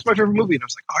was like, oh, that's my favorite movie. And I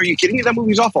was like, oh, are you kidding me? That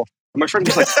movie's awful. And my friend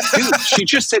was like, dude, she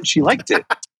just said she liked it.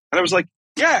 And I was like,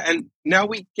 yeah. And now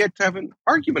we get to have an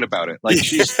argument about it. Like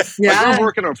she's like, we're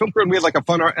working on a film crew and we had like a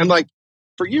fun art. And like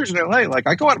for years in LA, like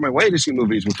I go out of my way to see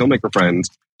movies with filmmaker friends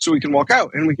so we can walk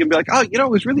out and we can be like, oh, you know,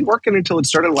 it was really working until it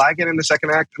started lagging in the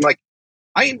second act. And like,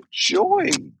 I enjoy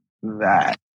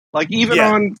that. Like even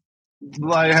on,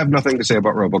 I have nothing to say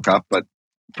about RoboCop, but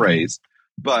praise.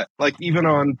 But like even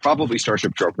on probably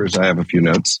Starship Troopers, I have a few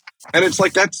notes, and it's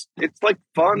like it's like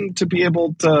fun to be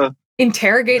able to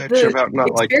interrogate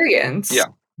the experience. Like,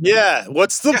 yeah.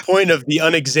 What's the point of the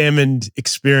unexamined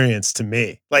experience to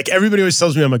me? Like everybody always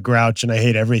tells me I'm a grouch and I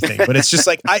hate everything, but it's just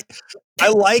like I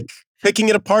like picking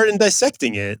it apart and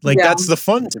dissecting it. Like that's the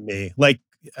fun to me. Like.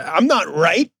 I'm not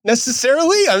right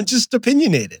necessarily. I'm just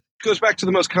opinionated. It goes back to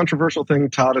the most controversial thing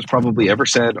Todd has probably ever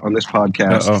said on this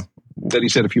podcast that he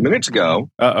said a few minutes ago.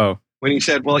 when he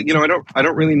said, "Well, I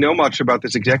don't really know much about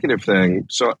this executive thing,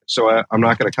 so I'm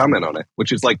not going to comment on it,"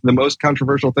 which is like the most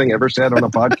controversial thing ever said on a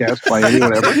podcast by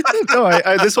anyone ever. No,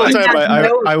 I this whole time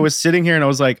I was sitting here and I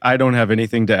was like, I don't have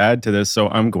anything to add to this, so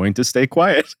I'm going to stay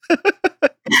quiet.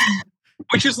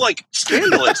 Which is like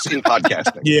scandalous in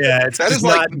podcasting. Yeah, that is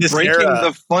like breaking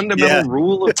the fundamental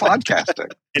rule of podcasting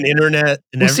and internet.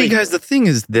 And see, guys, the thing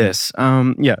is this.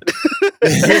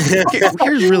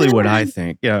 Here's really what I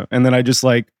think. Yeah, and then I just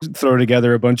like throw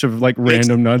together a bunch of like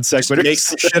random non sequiturs. Make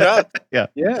some shit up. Yeah.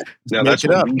 No, that's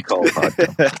what we call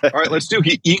podcast. All right, let's do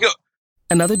ego.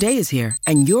 Another day is here,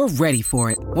 and you're ready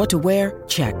for it. What to wear?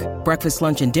 Check. Breakfast,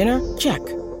 lunch, and dinner? Check.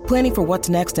 Planning for what's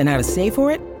next and how to save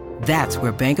for it? That's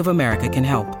where Bank of America can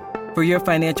help. For your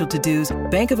financial to-dos,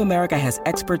 Bank of America has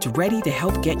experts ready to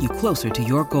help get you closer to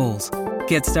your goals.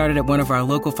 Get started at one of our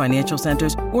local financial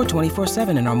centers or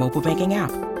 24/7 in our mobile banking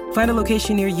app. Find a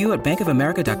location near you at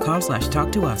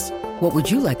bankofamerica.com/talktous. What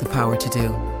would you like the power to do?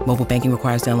 Mobile banking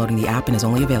requires downloading the app and is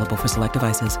only available for select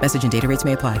devices. Message and data rates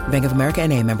may apply. Bank of America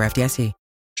N.A., member FDIC.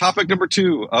 Topic number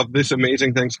 2 of this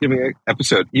amazing Thanksgiving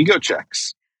episode, ego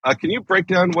checks. Can you break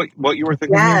down what you were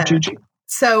thinking of, Gigi?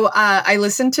 So I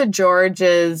listened to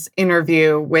George's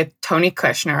interview with Tony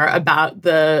Kushner about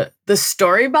the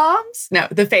story bombs. No,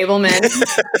 the Fableman.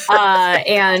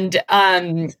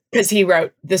 And because he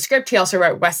wrote the script, he also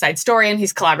wrote West Side Story, and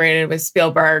he's collaborated with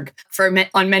Spielberg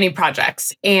on many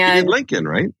projects. And he did Lincoln,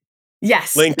 right?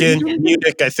 Yes. Lincoln,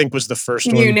 Munich, I think was the first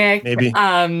one. Munich, maybe.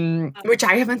 Which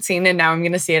I haven't seen, and now I'm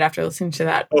going to see it after listening to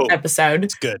that episode.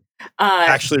 It's good.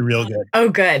 Actually, real good. Oh,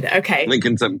 good. Okay.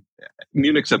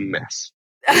 Munich's a mess.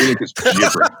 Munich is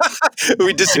gibberish.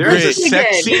 We disagree. There's a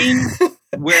sex scene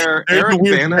where Eric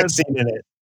Bana's in it.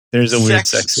 There's a weird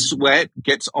sex scene. Sweat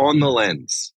gets on the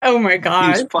lens. Oh my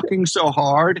God. He's fucking so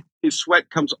hard, his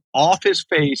sweat comes off his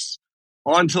face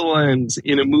onto the lens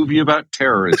in a movie about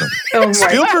terrorism. Oh my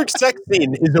Spielberg's sex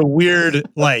scene is a weird,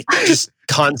 just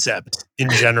concept in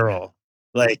general.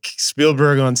 Like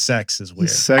Spielberg on sex is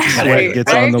weird. Sex sweat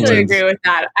gets on the lens. I agree with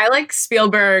that. I like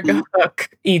Spielberg, Hook,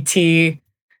 E.T.,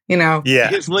 Yeah.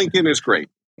 His Lincoln is great.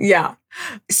 Yeah.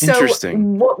 So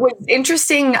what was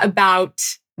interesting about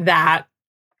that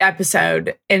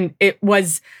episode, and it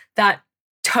was that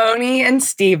Tony and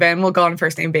Steven, we'll go on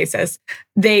first name basis,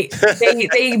 they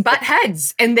butt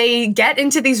heads and they get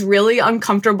into these really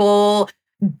uncomfortable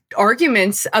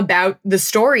arguments about the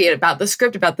story, about the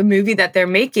script, about the movie that they're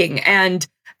making. And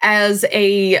as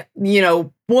a,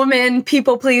 woman,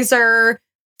 people pleaser,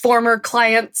 former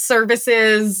client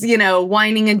services,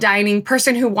 whining and dining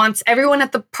person who wants everyone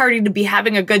at the party to be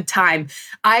having a good time,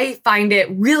 I find it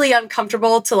really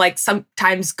uncomfortable to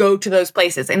sometimes go to those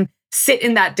places and sit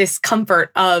in that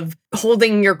discomfort of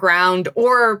holding your ground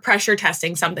or pressure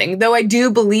testing something. Though I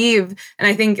do believe, and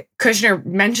I think Kushner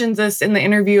mentions this in the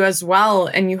interview as well,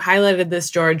 and you highlighted this,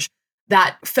 George,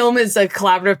 that film is a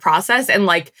collaborative process. And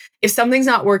if something's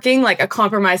not working, a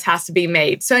compromise has to be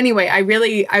made. So anyway,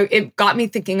 it got me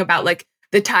thinking about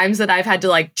the times that I've had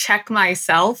to check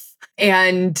myself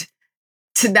and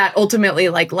to that ultimately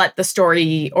let the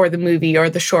story or the movie or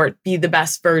the short be the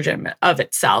best version of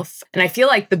itself. And I feel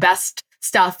like the best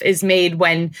stuff is made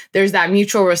when there's that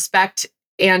mutual respect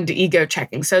and ego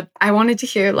checking. So I wanted to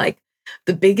hear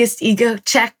the biggest ego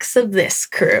checks of this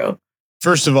crew.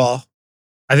 First of all,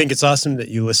 I think it's awesome that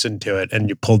you listened to it and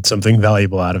you pulled something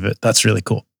valuable out of it. That's really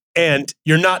cool. And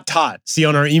you're not Todd. See,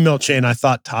 on our email chain, I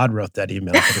thought Todd wrote that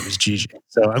email, but it was Gigi.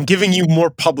 So I'm giving you more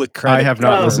public credit. I have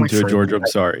not listened to it, George. I'm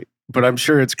sorry. But I'm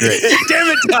sure it's great. Damn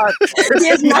it, Todd.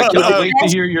 I can't wait to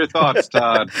hear your thoughts,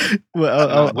 Todd.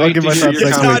 Well, I'll give my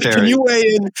thoughts. Todd, can you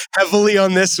weigh in heavily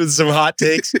on this with some hot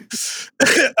takes?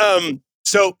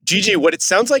 So, Gigi, what it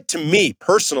sounds like to me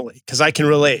personally, because I can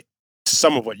relate to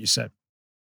some of what you said,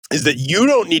 is that you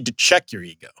don't need to check your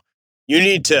ego. You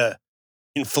need to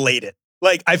inflate it.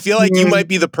 I feel like you might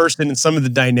be the person in some of the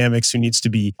dynamics who needs to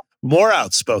be more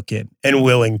outspoken and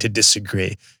willing to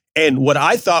disagree. And what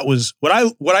I thought was, what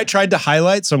I tried to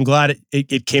highlight, so I'm glad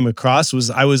it came across, was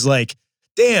I was like,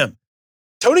 damn,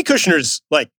 Tony Kushner's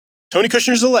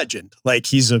a legend.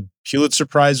 He's a Pulitzer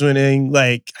Prize winning,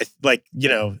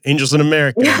 Angels in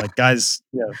America, guys,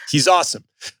 he's awesome.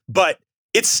 But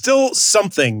it's still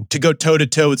something to go toe to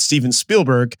toe with Steven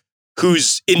Spielberg,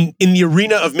 who's in the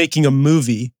arena of making a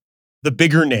movie, the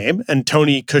bigger name, and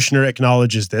Tony Kushner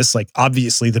acknowledges this,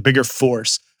 obviously the bigger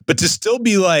force, but to still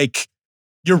be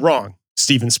you're wrong,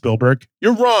 Steven Spielberg.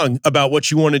 You're wrong about what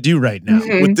you want to do right now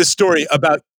with this story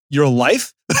about your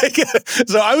life.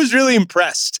 So I was really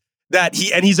impressed that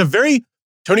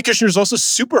Tony Kushner is also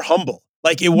super humble.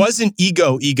 It wasn't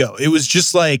ego. It was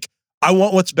just I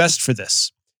want what's best for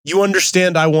this. You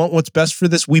understand I want what's best for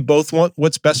this. We both want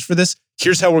what's best for this.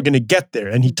 Here's how we're going to get there.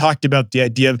 And he talked about the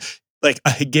idea of like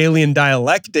a Hegelian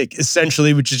dialectic,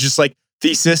 essentially, which is just like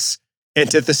thesis,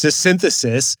 antithesis,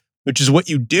 synthesis, which is what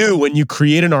you do when you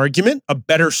create an argument, a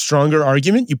better, stronger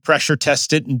argument. You pressure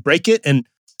test it and break it. And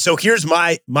so here's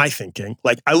my thinking.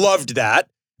 Like, I loved that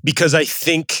because I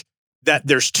think that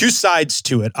there's two sides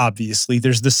to it, obviously.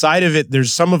 There's the side of it,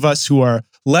 there's some of us who are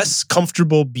less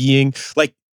comfortable being,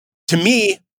 like, to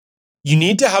me, you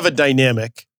need to have a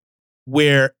dynamic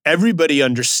where everybody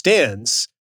understands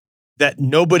that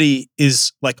nobody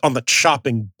is like on the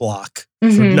chopping block for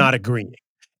not agreeing.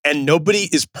 And nobody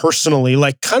is personally,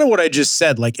 like kind of what I just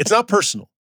said, like it's not personal.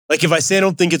 Like if I say I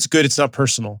don't think it's good, it's not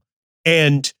personal.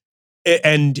 And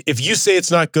if you say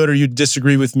it's not good or you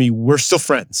disagree with me, we're still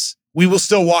friends. We will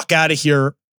still walk out of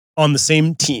here on the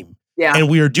same team. Yeah. And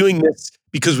we are doing this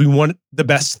because we want the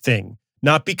best thing,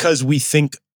 not because we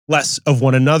think less of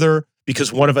one another,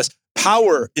 because one of us,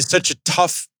 power is such a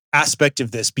tough aspect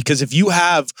of this, because if you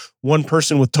have one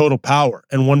person with total power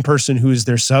and one person who is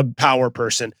their sub-power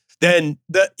person, then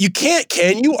you can't,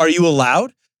 can you? Are you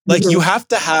allowed? Like you have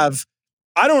to have,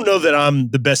 I don't know that I'm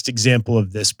the best example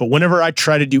of this, but whenever I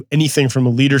try to do anything from a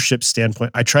leadership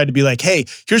standpoint, I try to be like, hey,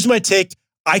 here's my take.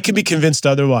 I can be convinced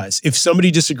otherwise. If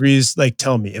somebody disagrees, like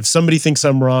tell me. If somebody thinks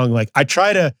I'm wrong, like I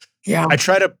try to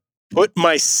put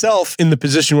myself in the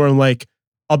position where I'm like,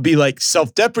 I'll be like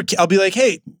self-deprecate. I'll be like,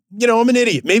 hey, I'm an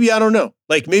idiot. Maybe I don't know.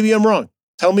 Like maybe I'm wrong.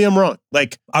 Tell me I'm wrong.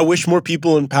 Like I wish more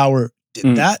people in power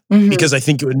did that because I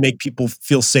think it would make people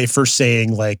feel safer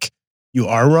saying like, you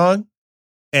are wrong.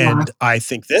 And I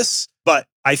think this, but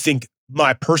I think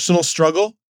my personal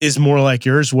struggle is more like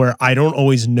yours where I don't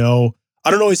always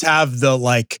have the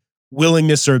like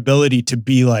willingness or ability to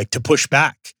be like, to push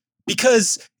back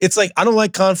because it's like, I don't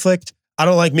like conflict. I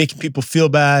don't like making people feel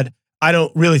bad. I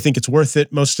don't really think it's worth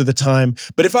it most of the time.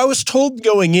 But if I was told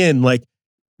going in, like,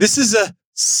 this is a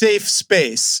safe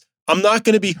space, I'm not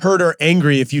going to be hurt or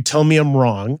angry if you tell me I'm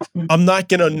wrong. I'm not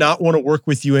going to not want to work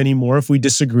with you anymore if we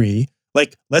disagree.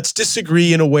 Like, let's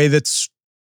disagree in a way that's,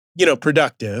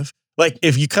 productive. Like,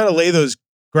 if you kind of lay those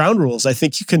ground rules, I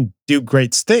think you can do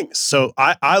great things. So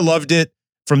I loved it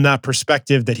from that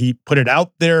perspective that he put it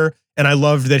out there. And I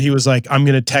loved that he was like, I'm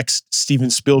going to text Steven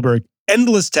Spielberg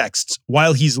endless texts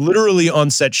while he's literally on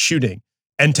set shooting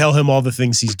and tell him all the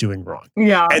things he's doing wrong.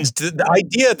 Yeah. And the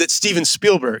idea that Steven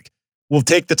Spielberg will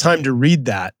take the time to read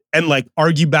that and like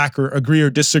argue back or agree or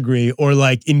disagree or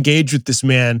like engage with this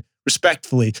man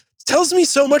respectfully tells me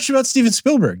so much about Steven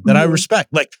Spielberg that I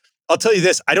respect. Like, I'll tell you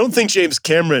this, I don't think James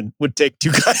Cameron would take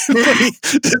too kindly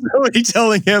to somebody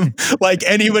telling him, like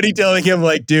anybody telling him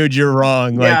like, dude, you're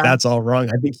wrong. Like, that's all wrong.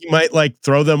 I think he might like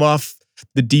throw them off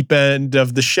the deep end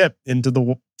of the ship into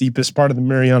the deepest part of the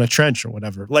Mariana Trench or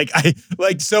whatever.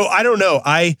 So I don't know.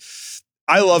 I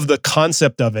love the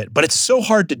concept of it, but it's so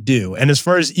hard to do. And as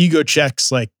far as ego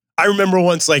checks, like I remember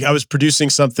once, like I was producing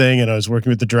something and I was working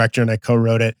with the director and I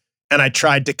co-wrote it. And I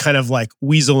tried to kind of like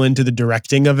weasel into the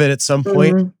directing of it at some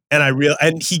point.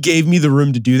 And he gave me the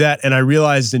room to do that. And I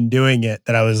realized in doing it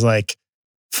that I was like,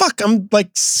 fuck, I'm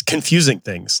like confusing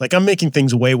things. Like I'm making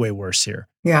things way, way worse here.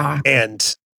 Yeah.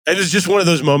 And it was just one of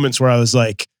those moments where I was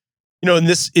like, in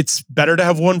this, it's better to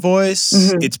have one voice.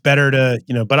 It's better to,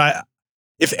 but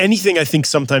if anything, I think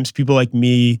sometimes people like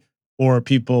me or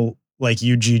people like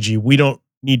you, Gigi, we don't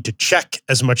need to check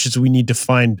as much as we need to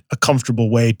find a comfortable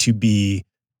way to be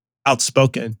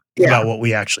outspoken about what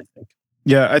we actually think.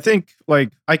 Yeah, I think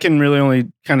like I can really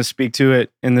only kind of speak to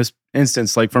it in this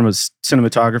instance, like from a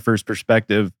cinematographer's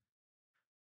perspective,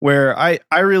 where I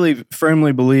really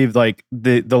firmly believe like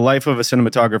the life of a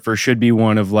cinematographer should be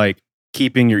one of like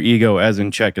keeping your ego as in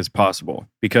check as possible,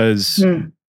 because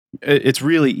it's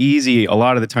really easy a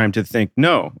lot of the time to think,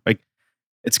 no, like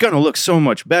it's going to look so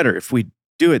much better if we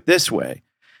do it this way.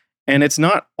 And it's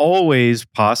not always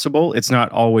possible. It's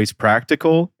not always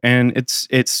practical. And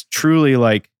it's truly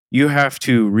like you have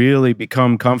to really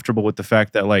become comfortable with the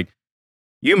fact that like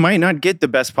you might not get the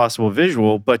best possible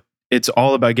visual, but it's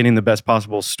all about getting the best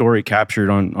possible story captured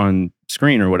on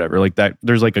screen or whatever. Like that,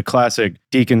 there's like a classic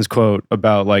Deakins quote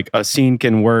about like a scene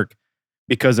can work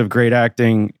because of great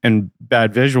acting and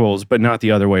bad visuals, but not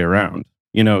the other way around.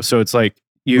 So it's like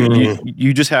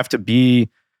you just have to be.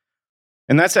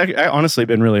 And that's honestly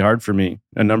been really hard for me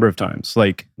a number of times.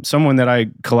 Like someone that I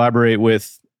collaborate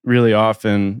with really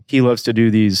often, he loves to do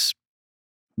these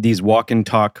walk and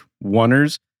talk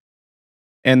oneers,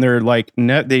 and they're like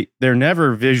they're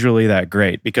never visually that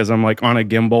great because I'm like on a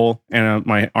gimbal and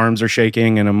my arms are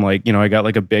shaking and I'm like I got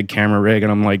like a big camera rig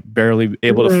and I'm like barely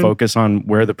able to focus on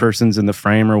where the person's in the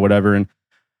frame or whatever. And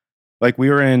Like we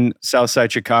were in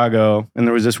Southside Chicago, and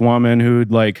there was this woman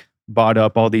who'd like bought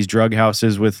up all these drug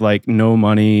houses with like no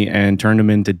money and turned them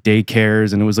into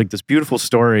daycares. And it was like this beautiful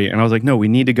story. And I was like, no, we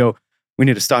need to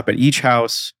stop at each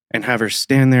house and have her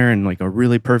stand there in like a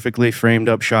really perfectly framed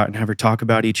up shot and have her talk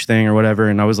about each thing or whatever.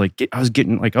 And I was like, I was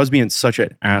being such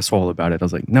an asshole about it. I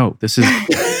was like, no, this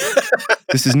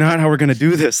is not how we're going to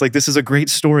do this. Like, this is a great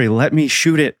story. Let me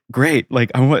shoot it. Great.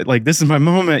 Like, this is my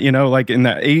moment, like, and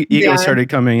that ego started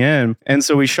coming in. And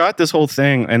so we shot this whole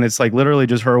thing, and it's like literally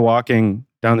just her walking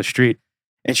down the street,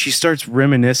 and she starts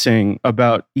reminiscing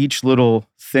about each little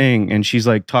thing. And she's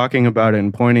like talking about it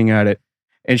and pointing at it.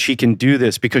 And she can do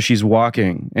this because she's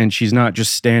walking and she's not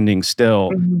just standing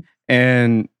still. Mm-hmm.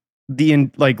 And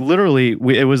literally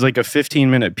it was like a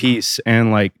 15-minute piece,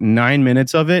 and like 9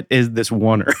 minutes of it is this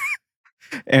oneer.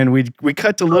 And we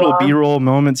cut to little B-roll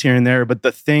moments here and there, but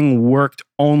the thing worked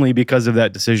only because of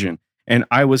that decision. And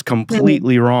I was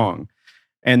completely wrong.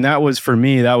 And that was, for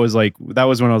me, that was when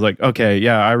I was like, okay,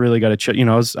 yeah, I really got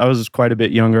to I was quite a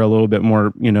bit younger, a little bit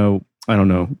more, I don't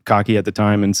know, cocky at the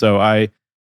time. And so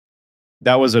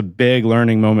that was a big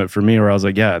learning moment for me, where I was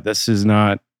like, yeah, this is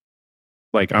not,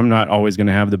 like, I'm not always going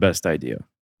to have the best idea,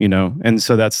 And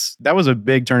so that was a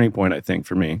big turning point, I think,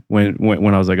 for me,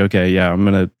 when I was like, okay, yeah, I'm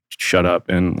going to shut up.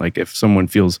 And like, if someone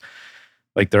feels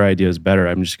like their idea is better,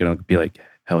 I'm just going to be like,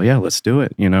 hell yeah, let's do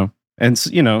it, And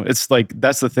it's like,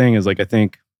 that's the thing, is like, I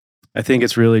think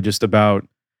it's really just about,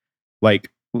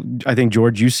 like, I think,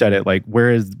 George, you said it, like,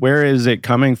 where is it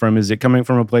coming from? Is it coming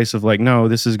from a place of like, no,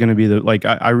 this is going to be like,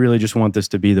 I really just want this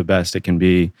to be the best it can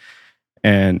be.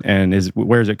 And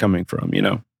where is it coming from?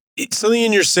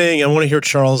 Something you're saying, I want to hear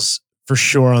Charles for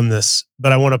sure on this,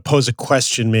 but I want to pose a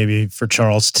question maybe for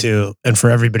Charles too, and for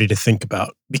everybody to think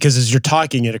about, because as you're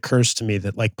talking, it occurs to me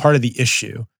that like part of the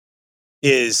issue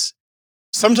is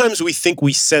sometimes we think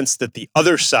we sense that the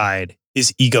other side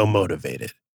is ego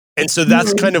motivated. And so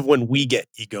that's kind of when we get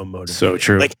ego motivated. So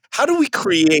true. Like, how do we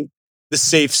create the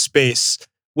safe space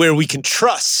where we can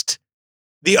trust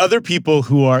the other people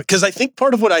who are, because I think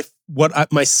part of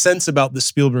my sense about the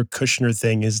Spielberg-Kushner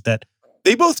thing is that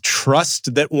they both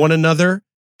trust that one another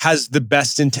has the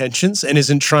best intentions and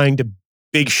isn't trying to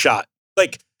big shot.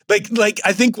 Like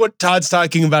I think what Todd's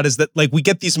talking about is that like we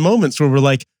get these moments where we're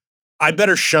like, I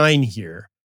better shine here,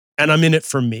 and I'm in it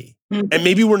for me. Mm-hmm. And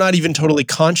maybe we're not even totally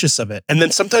conscious of it. And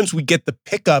then sometimes we get the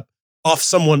pickup off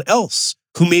someone else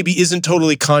who maybe isn't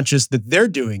totally conscious that they're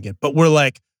doing it. But we're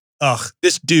like, ugh,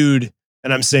 this dude,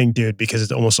 and I'm saying dude because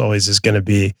it almost always is going to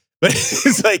be, but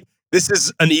it's like, this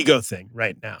is an ego thing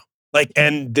right now. Like,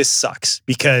 and this sucks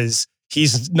because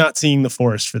he's not seeing the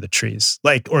forest for the trees,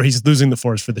 like, or he's losing the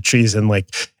forest for the trees. And like,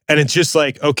 and it's just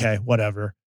like, okay,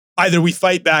 whatever. Either we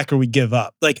fight back or we give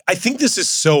up. Like, I think this is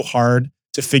so hard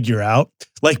to figure out,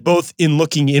 like both in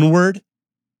looking inward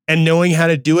and knowing how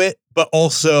to do it, but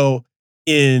also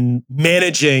in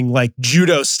managing like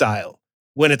judo style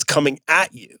when it's coming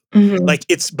at you. Mm-hmm. Like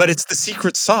it's the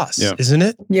secret sauce, isn't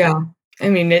it? Yeah. I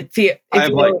mean,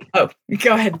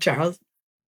 go ahead, Charles.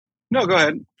 No, go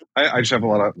ahead. I just have a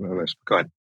lot of this. Go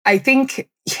ahead. I think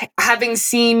having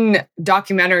seen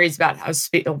documentaries about how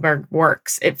Spielberg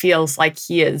works, it feels like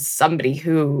he is somebody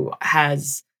who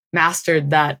has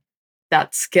mastered that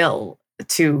skill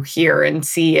to hear and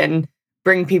see and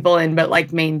bring people in, but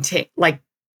like maintain, like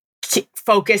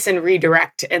focus and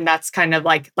redirect. And that's kind of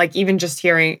like even just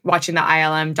watching the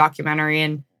ILM documentary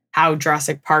and how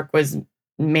Jurassic Park was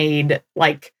made,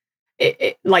 like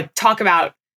like talk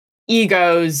about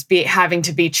egos having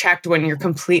to be checked when you're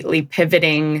completely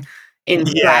pivoting in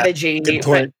strategy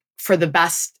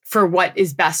for what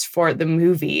is best for the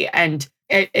movie. And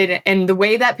and the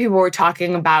way that people were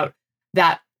talking about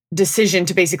that decision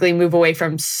to basically move away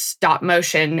from stop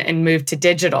motion and move to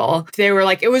digital, they were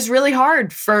like, it was really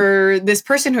hard for this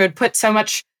person who had put so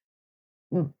much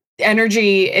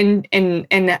energy and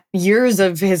years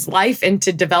of his life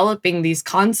into developing these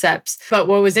concepts. But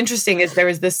what was interesting is there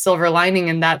was this silver lining,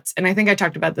 and I think I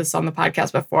talked about this on the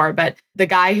podcast before, but the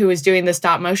guy who was doing the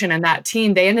stop motion and that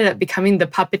team, they ended up becoming the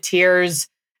puppeteers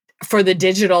for the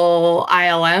digital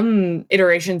ILM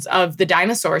iterations of the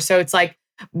dinosaur. So it's like,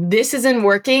 this isn't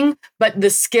working, but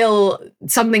the skill,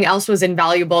 something else was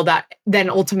invaluable that then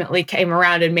ultimately came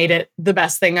around and made it the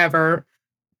best thing ever.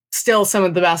 Still some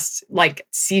of the best like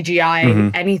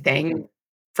CGI anything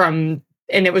and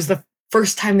it was the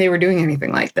first time they were doing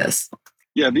anything like this.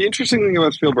 Yeah, the interesting thing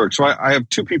about Spielberg, so I have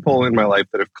two people in my life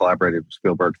that have collaborated with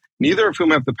Spielberg, neither of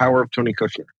whom have the power of Tony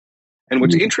Kushner. And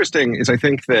what's interesting is I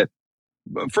think that,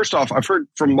 first off, I've heard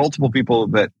from multiple people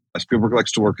that Spielberg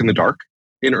likes to work in the dark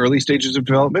in early stages of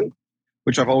development,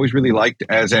 which I've always really liked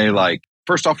as a like,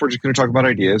 first off, we're just going to talk about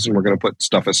ideas and we're going to put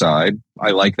stuff aside.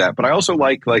 I like that. But I also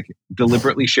like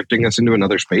deliberately shifting us into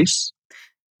another space.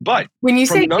 But when you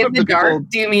say none in of the dark, people,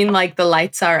 do you mean like the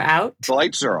lights are out? the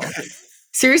lights are off.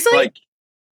 Seriously?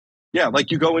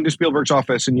 Like you go into Spielberg's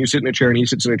office and you sit in a chair and he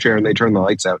sits in a chair and they turn the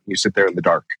lights out and you sit there in the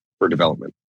dark for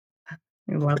development.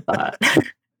 I love that.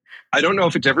 I don't know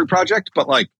if it's every project, but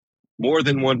like more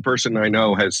than one person I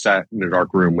know has sat in a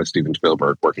dark room with Steven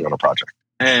Spielberg working on a project.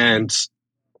 And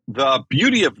the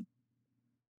beauty of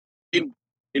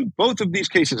in both of these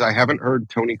cases, I haven't heard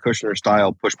Tony Kushner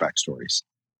style pushback stories,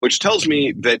 which tells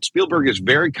me that Spielberg is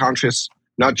very conscious,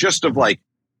 not just of like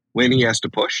when he has to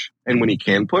push and when he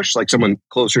can push, like someone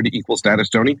closer to equal status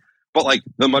Tony, but like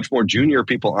the much more junior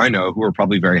people I know who are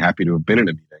probably very happy to have been in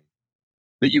a meeting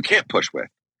that you can't push with.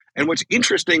 And what's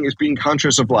interesting is being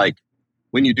conscious of like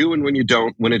when you do and when you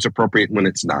don't, when it's appropriate and when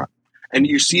it's not. And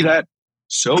you see that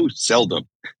so seldom.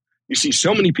 You see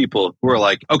so many people who are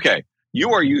like, okay,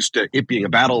 you are used to it being a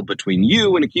battle between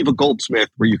you and Akiva Goldsmith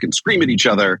where you can scream at each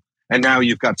other. And now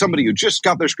you've got somebody who just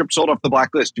got their script sold off the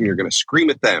blacklist and you're going to scream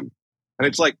at them. And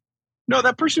it's like, no,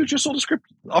 that person who just sold a script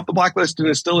off the blacklist and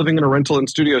is still living in a rental in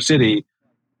Studio City,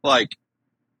 like,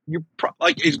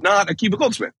 is not Akiva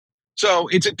Goldsmith. So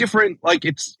it's a different,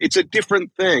 it's a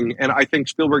different thing. And I think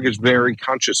Spielberg is very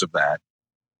conscious of that.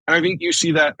 And I think you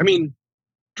see that. I mean,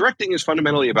 directing is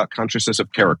fundamentally about consciousness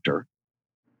of character.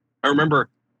 I remember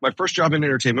my first job in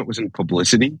entertainment was in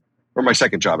publicity, or my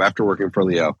second job after working for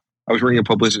Leo. I was working in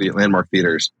publicity at Landmark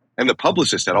Theaters, and the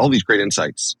publicist had all these great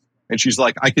insights. And she's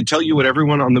like, I could tell you what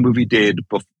everyone on the movie did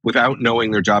without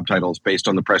knowing their job titles based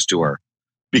on the press tour,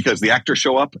 because the actors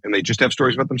show up and they just have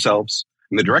stories about themselves,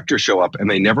 and the directors show up and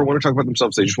they never want to talk about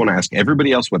themselves. They just want to ask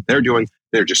everybody else what they're doing.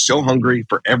 They're just so hungry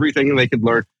for everything they could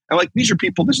learn. And like, these are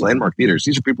people, this is Landmark Theaters.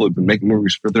 These are people who've been making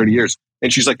movies for 30 years.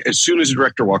 And she's like, as soon as a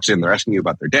director walks in, they're asking you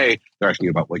about their day. They're asking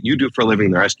you about what you do for a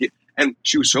living. They're asking you. And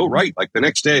she was so right. Like the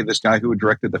next day, this guy who had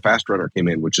directed The Fast Runner came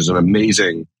in, which is an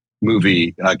amazing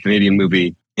movie, Canadian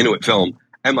movie, Inuit film.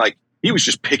 And like, he was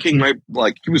just picking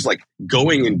he was like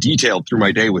going in detail through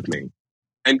my day with me.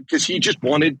 And because he just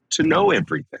wanted to know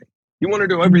everything. He wanted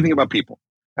to know everything about people.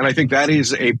 And I think that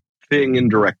is a thing in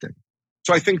directing.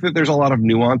 So I think that there's a lot of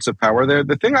nuance of power there.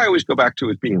 The thing I always go back to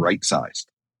is being right-sized.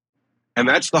 And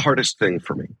that's the hardest thing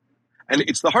for me. And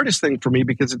it's the hardest thing for me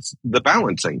because it's the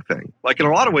balancing thing. Like in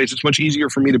a lot of ways, it's much easier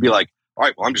for me to be like, all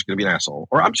right, well, I'm just going to be an asshole.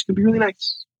 Or I'm just going to be really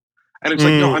nice. And it's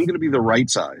like, no, I'm going to be the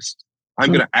right-sized. I'm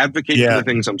going to advocate for the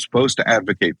things I'm supposed to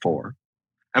advocate for.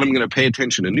 And I'm going to pay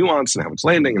attention to nuance and how it's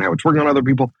landing and how it's working on other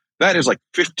people. That is like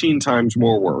 15 times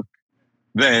more work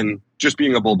than just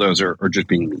being a bulldozer or just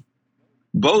being me.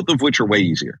 Both of which are way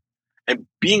easier. And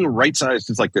being right-sized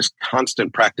is like this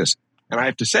constant practice. And I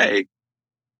have to say,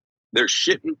 there's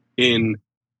shit in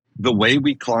the way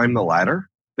we climb the ladder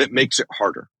that makes it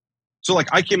harder. So like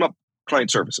I came up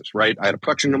client services, right? I had a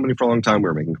production company for a long time. We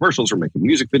were making commercials, we were making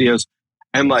music videos.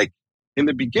 And like in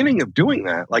the beginning of doing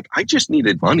that, like I just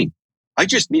needed money. I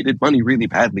just needed money really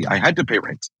badly. I had to pay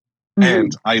rent.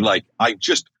 And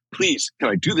please, can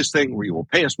I do this thing where you will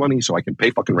pay us money so I can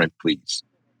pay fucking rent, please?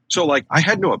 So like, I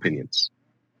had no opinions.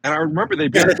 And I remember they'd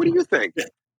be like, what do you think?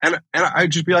 And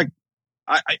I'd just be like,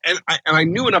 I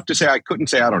knew enough to say I couldn't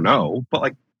say, I don't know, but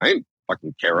like, I didn't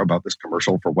fucking care about this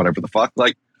commercial for whatever the fuck.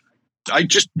 Like, I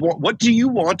just want, what do you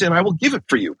want? And I will give it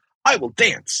for you. I will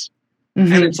dance.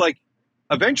 Mm-hmm. And it's like,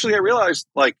 eventually I realized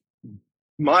like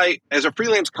as a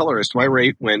freelance colorist, my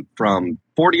rate went from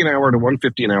 $40 an hour to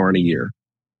 $150 an hour in a year.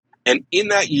 And in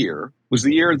that year was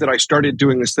the year that I started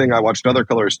doing this thing I watched other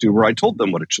colorists do where I told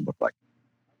them what it should look like.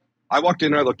 I walked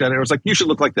in and I looked at it and I was like, you should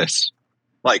look like this.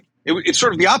 Like, it's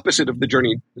sort of the opposite of the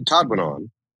journey that Todd went on,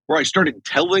 where I started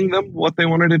telling them what they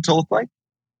wanted it to look like.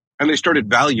 And they started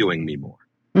valuing me more.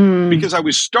 Because I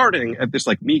was starting at this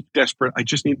like meek, desperate, I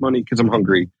just need money because I'm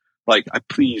hungry. Like,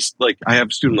 I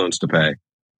have student loans to pay.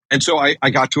 And so I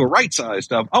got to a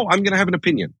right-sized of, I'm going to have an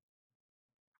opinion.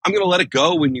 I'm going to let it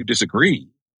go when you disagree,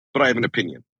 but I have an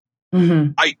opinion.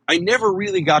 Mm-hmm. I never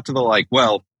really got to the like,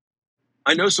 well,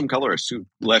 I know some colorists who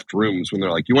left rooms when they're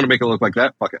like, you want to make it look like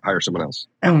that? Fuck it, hire someone else.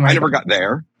 I never got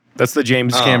there. That's the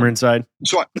James Cameron side.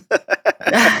 So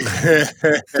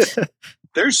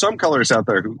there's some colorists out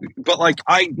there but like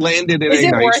I landed in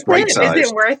a nice right size. Is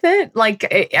it worth it? Like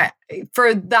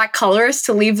for that colorist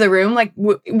to leave the room, like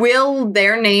will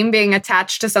their name being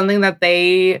attached to something that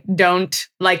they don't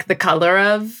like the color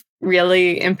of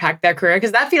really impact their career?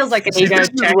 Because that feels like an ego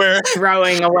check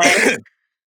throwing away.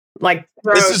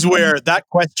 This is where that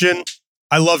question,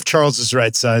 I love Charles's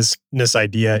right sizeness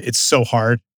idea. It's so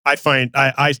hard. I find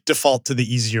I default to the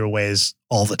easier ways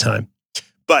all the time.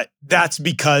 But that's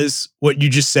because what you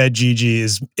just said, Gigi,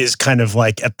 is kind of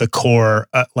like at the core.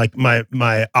 Like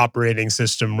my operating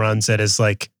system runs it as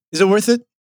like, is it worth it?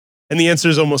 And the answer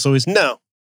is almost always no.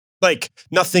 Like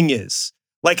nothing is.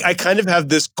 Like I kind of have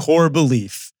this core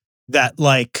belief that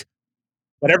like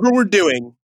whatever we're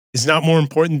doing is not more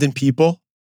important than people,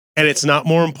 and it's not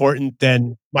more important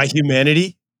than my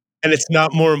humanity, and it's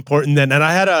not more important than. And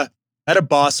I had a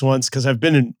boss once, because I've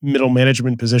been in middle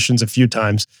management positions a few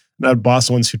times. And I had a boss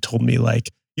once who told me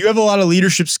like, you have a lot of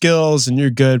leadership skills and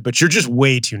you're good, but you're just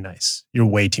way too nice. You're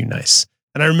way too nice.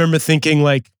 And I remember thinking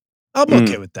like, I'm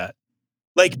okay with that.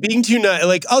 Like being too nice,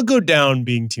 like I'll go down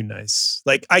being too nice.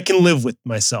 Like I can live with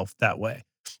myself that way.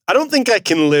 I don't think I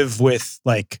can live with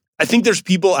like, I think there's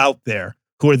people out there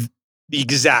who are the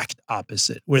exact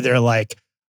opposite, where they're like,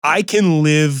 I can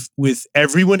live with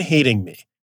everyone hating me,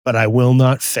 but I will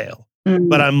not fail.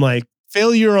 But I'm like,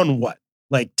 failure on what?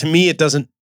 Like to me, it doesn't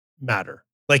matter.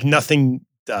 Like nothing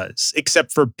does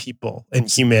except for people and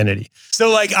humanity.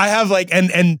 So like I have like,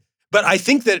 but I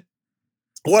think that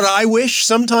what I wish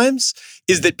sometimes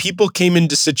is that people came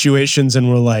into situations and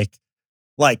were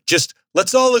like just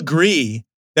let's all agree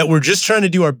that we're just trying to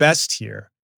do our best here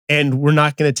and we're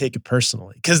not going to take it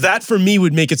personally. Because that for me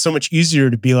would make it so much easier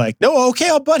to be like, no, okay,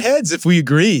 I'll butt heads if we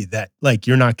agree that like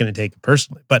you're not going to take it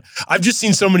personally. But I've just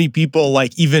seen so many people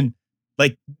like even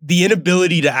like the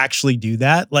inability to actually do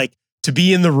that, like to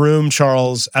be in the room,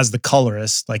 Charles, as the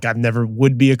colorist. Like I've never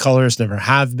would be a colorist, never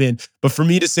have been. But for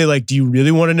me to say like, do you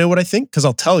really want to know what I think? Because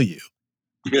I'll tell you.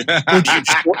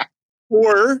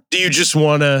 Or do you just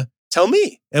want to tell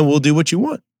me and we'll do what you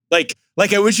want? Like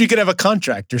I wish you could have a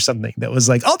contract or something that was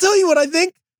like, I'll tell you what I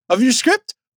think of your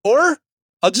script, or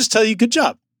I'll just tell you good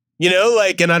job, you know,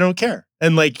 like, and I don't care.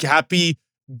 And like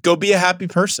go be a happy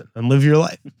person and live your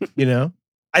life, you know?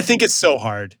 I think it's so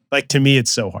hard. Like to me, it's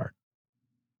so hard.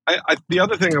 The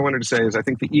other thing I wanted to say is I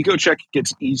think the ego check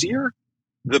gets easier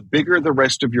the bigger the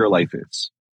rest of your life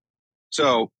is.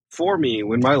 So for me,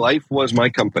 when my life was my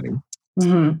company,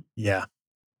 yeah,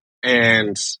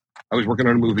 and I was working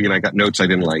on a movie and I got notes I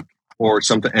didn't like or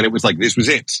something, and it was like, this was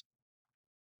it.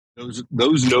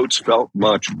 Those notes felt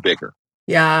much bigger.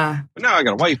 Yeah. But now I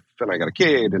got a wife and I got a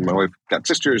kid and my wife got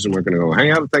sisters and we're going to go hang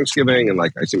out at Thanksgiving. And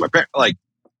like, I see my parents,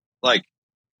 like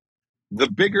the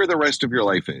bigger the rest of your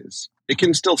life is, it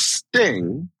can still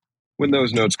sting when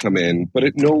those notes come in, but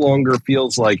it no longer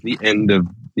feels like the end of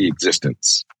the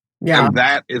existence. Yeah. And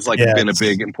that is like been a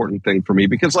big important thing for me,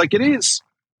 because like it is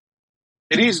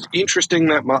interesting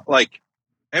that like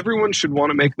everyone should want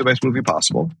to make the best movie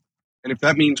possible. And if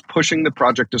that means pushing the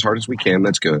project as hard as we can,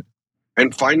 that's good.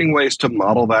 And finding ways to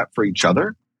model that for each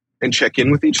other and check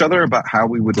in with each other about how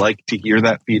we would like to hear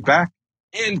that feedback,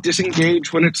 and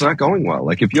disengage when it's not going well.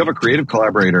 Like if you have a creative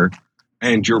collaborator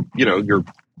and you're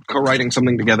co-writing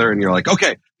something together and you're like,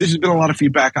 okay, this has been a lot of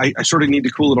feedback. I sort of need to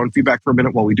cool it on feedback for a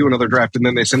minute while we do another draft. And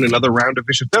then they send another round of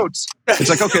vicious notes. It's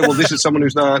like, okay, well, this is someone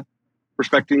who's not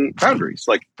respecting boundaries.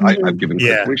 Like I've given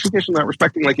communication, not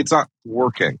respecting, like it's not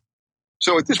working.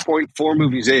 So at this point, 4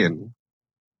 movies in,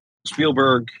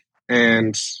 Spielberg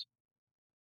and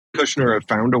Kushner have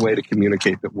found a way to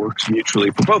communicate that works mutually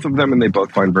for both of them, and they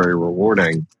both find very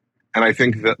rewarding. And I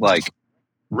think that like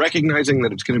recognizing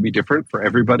that it's going to be different for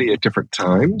everybody at different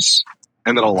times,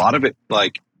 and that a lot of it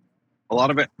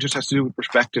just has to do with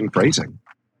respect and phrasing.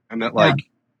 And that like,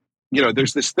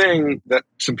 there's this thing that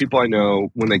some people I know,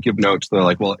 when they give notes, they're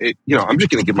like, well, I'm just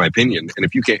going to give my opinion. And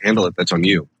if you can't handle it, that's on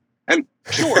you. And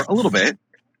sure, a little bit,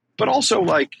 but also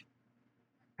like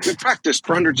we've practiced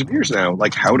for hundreds of years now,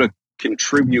 like how to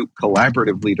contribute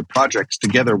collaboratively to projects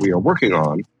together we are working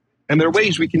on. And there are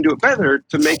ways we can do it better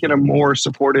to make it a more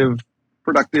supportive,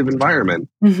 productive environment.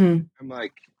 I'm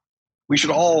like, we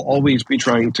should all always be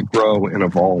trying to grow and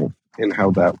evolve in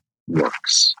how that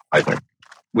works, I think.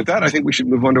 With that, I think we should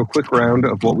move on to a quick round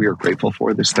of what we are grateful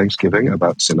for this Thanksgiving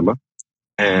about cinema.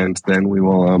 And then we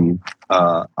will,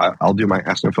 I'll do my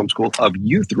Ask No Film School of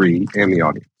you three and the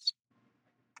audience.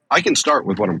 I can start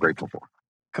with what I'm grateful for.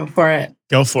 Go for it.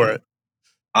 Go for it.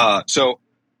 So,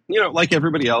 like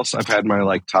everybody else, I've had my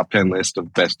like top 10 list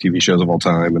of best TV shows of all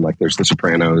time. And like, there's The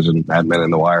Sopranos and Mad Men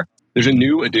and The Wire. There's a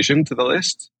new addition to the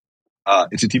list.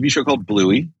 It's a TV show called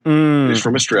Bluey. It's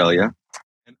from Australia.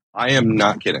 And I am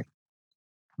not kidding.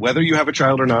 Whether you have a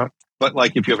child or not, but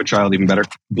like if you have a child, even better.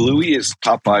 Bluey is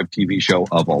top 5 TV show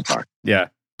of all time. Yeah.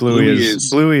 Bluey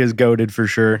is goated for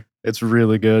sure. It's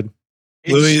really good.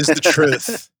 Bluey is the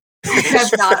truth. I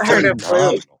have not heard of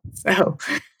Bluey. So,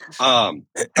 I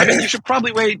mean, you should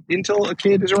probably wait until a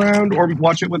kid is around or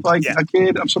watch it with like a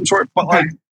kid of some sort. But like,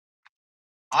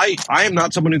 I am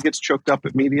not someone who gets choked up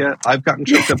at media. I've gotten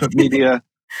choked up at media.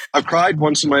 I've cried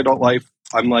once in my adult life.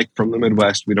 I'm like from the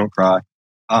Midwest. We don't cry.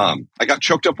 I got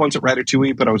choked up once at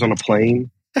Ratatouille, but I was on a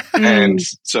plane. And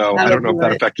so I don't know if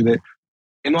that affected it.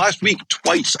 In the last week,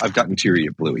 twice I've gotten teary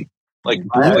at Bluey. Like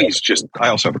Bluey's just, I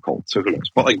also have a cold, so who knows?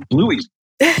 But like Bluey's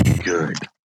good.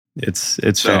 It's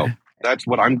So that's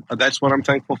what I'm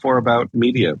thankful for about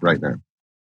media right now.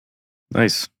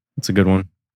 nice. That's a good one.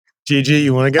 Gigi,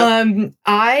 you want to go?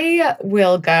 I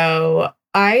will go.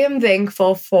 I am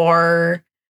thankful for.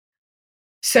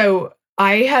 So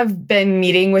I have been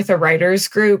meeting with a writers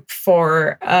group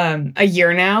for a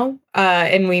year now,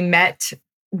 and we met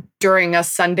during a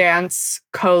Sundance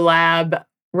collab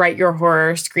Write Your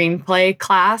Horror Screenplay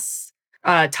class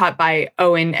taught by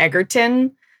Owen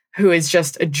Egerton, who is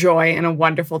just a joy and a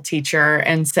wonderful teacher,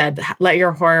 and said, let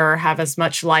your horror have as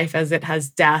much life as it has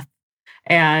death.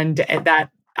 And that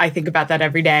I think about that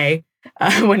every day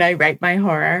when I write my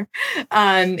horror.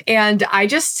 And I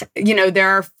just, there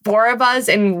are 4 of us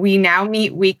and we now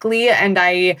meet weekly, and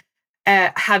I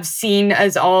have seen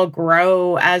us all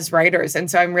grow as writers. And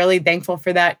so I'm really thankful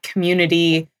for that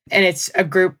community. And it's a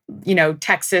group,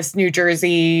 Texas, New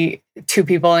Jersey, 2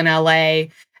 people in LA.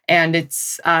 And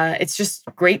it's just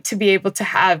great to be able to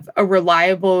have a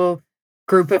reliable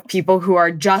group of people who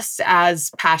are just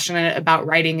as passionate about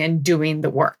writing and doing the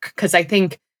work. Because I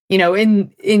think,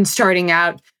 in starting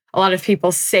out, a lot of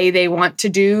people say they want to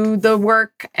do the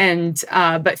work, and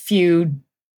but few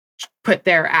put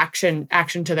their action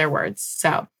to their words.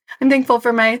 So I'm thankful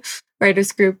for my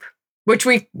writers group, which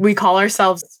we call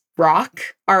ourselves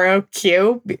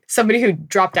ROQ. Somebody who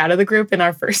dropped out of the group in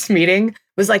our first meeting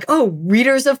was like, oh,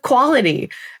 readers of quality.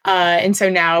 And so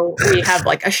now we have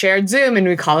like a shared Zoom and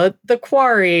we call it the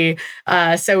Quarry.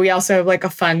 So we also have like a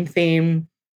fun theme.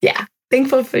 Yeah.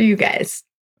 Thankful for you guys.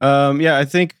 I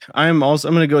think I'm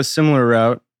going to go a similar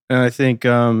route. And I think,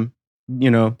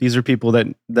 these are people that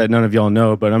none of y'all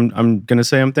know, but I'm going to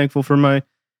say I'm thankful for my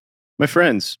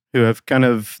friends who have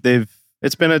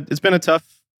it's been a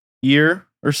tough year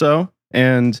or so.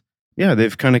 And yeah,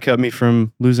 they've kind of kept me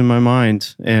from losing my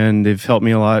mind, and they've helped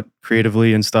me a lot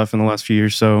creatively and stuff in the last few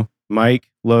years. So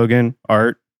Mike, Logan,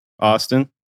 Art,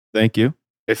 Austin, thank you.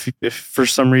 If for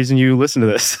some reason you listen to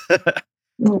this,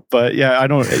 but yeah,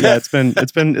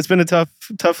 it's been a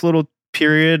tough little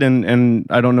period, and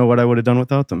I don't know what I would have done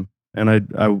without them. And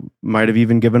I might have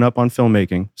even given up on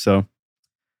filmmaking. So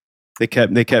they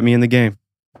kept me in the game.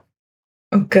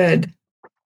 Oh, good.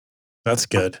 That's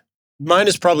good. Mine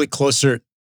is probably closer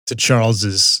to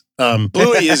Charles's.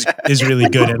 Bluey is really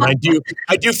good, and I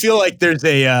do feel like there's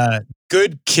a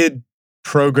good kid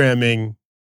programming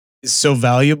is so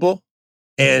valuable,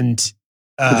 and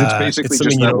it's basically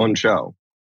just that one show.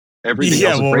 Everything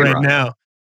else is right now.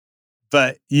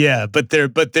 But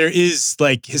there is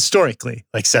like historically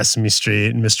like Sesame Street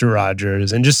and Mr.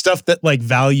 Rogers and just stuff that like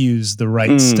values the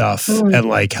right stuff and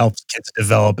like helps kids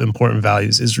develop important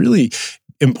values is really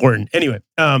important. Anyway,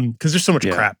 because there's so much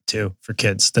crap too for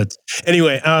kids. But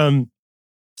I'm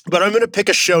going to pick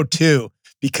a show too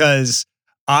because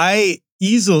I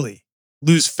easily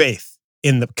lose faith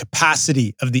in the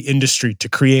capacity of the industry to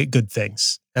create good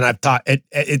things. And I've thought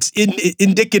it's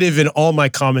indicative in all my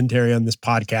commentary on this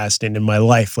podcast and in my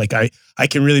life. Like I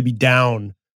can really be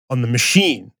down on the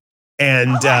machine.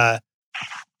 And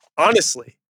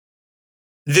honestly,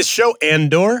 this show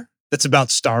Andor, that's about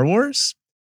Star Wars,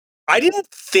 I didn't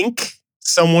think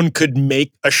someone could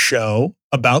make a show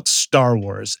about Star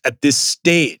Wars at this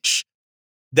stage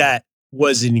that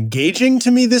was engaging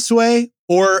to me this way,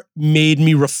 or made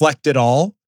me reflect at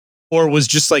all, or was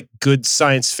just like good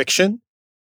science fiction.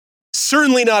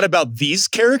 Certainly not about these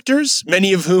characters,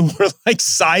 many of whom were like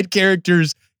side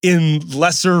characters in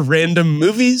lesser random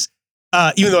movies,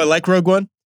 even though I like Rogue One.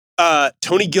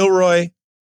 Tony Gilroy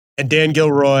and Dan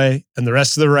Gilroy and the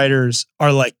rest of the writers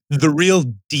are like the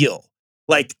real deal.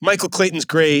 Like Michael Clayton's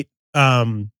great.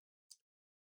 Nightcrawler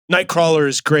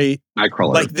is great.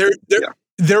 Nightcrawler. Like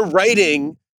their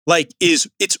writing like it's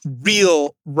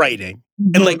real writing.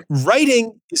 And like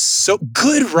writing is so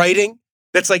good writing.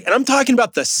 That's like, and I'm talking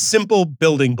about the simple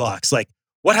building blocks. Like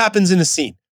what happens in a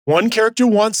scene? One character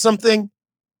wants something.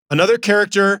 Another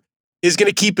character is going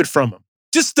to keep it from him.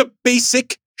 Just the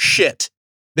basic shit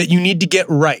that you need to get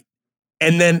right.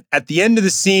 And then at the end of the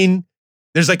scene,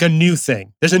 there's like a new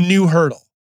thing. There's a new hurdle.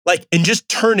 Like, and just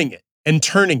turning it and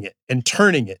turning it and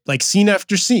turning it, like scene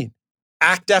after scene,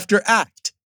 act after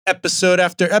act, episode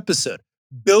after episode,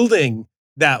 building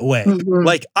that way.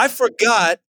 Like I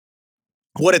forgot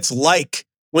what it's like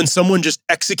when someone just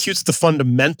executes the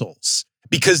fundamentals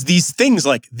because these things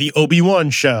like the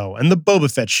Obi-Wan show and the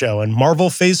Boba Fett show and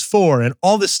Marvel Phase 4 and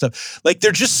all this stuff, like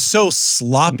they're just so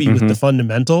sloppy with the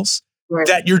fundamentals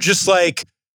that you're just like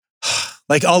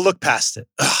I'll look past it.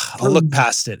 I'll look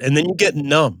past it. And then you get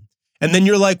numb. And then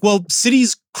you're like, well,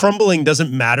 cities crumbling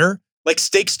doesn't matter. Like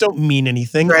stakes don't mean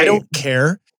anything. I don't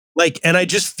care. Like, and I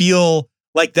just feel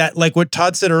like that, like what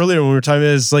Todd said earlier when we were talking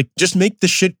about is like, just make the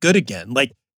shit good again.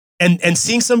 Like, and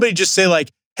seeing somebody just say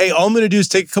like, hey, all I'm going to do is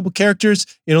take a couple characters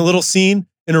in a little scene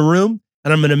in a room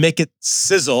and I'm going to make it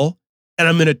sizzle and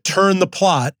I'm going to turn the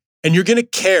plot and you're going to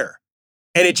care.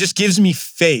 And it just gives me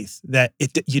faith that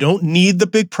you don't need the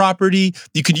big property.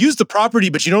 You could use the property,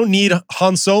 but you don't need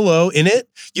Han Solo in it.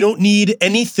 You don't need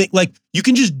anything. Like, you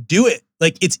can just do it.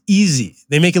 Like, it's easy.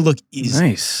 They make it look easy.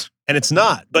 Nice. And it's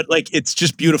not. But, like, it's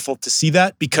just beautiful to see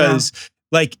that because,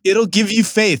 like, it'll give you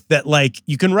faith that, like,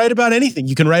 you can write about anything.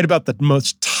 You can write about the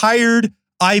most tired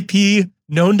IP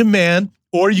known to man,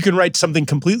 or you can write something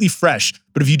completely fresh.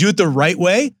 But if you do it the right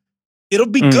way, it'll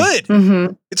be good.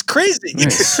 Mm-hmm. It's crazy.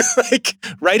 Nice. Like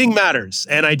writing matters.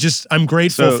 And I'm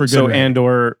grateful for good. So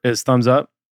Andor is thumbs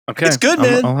up. Okay. It's good,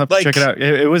 man. I'll have to check it out.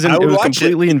 It was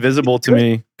completely invisible to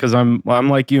me because I'm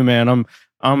like you, man.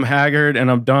 I'm haggard and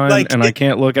I'm done and I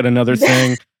can't look at another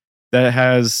thing that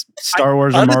has Star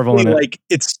Wars or Marvel in it. Like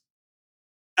it's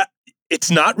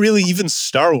not really even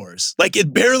Star Wars. Like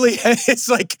it barely it's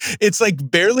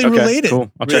like barely related. Cool.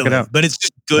 I'll check it out. But it's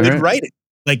just good writing.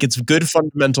 Like it's good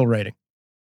fundamental writing.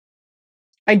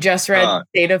 I just read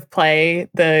State of Play,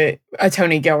 a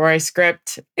Tony Gilroy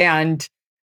script, and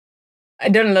I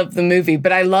don't love the movie,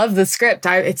 but I love the script.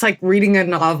 It's like reading a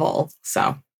novel.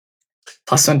 So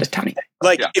 +1 to Tony.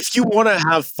 Like if you want to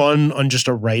have fun on just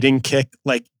a writing kick,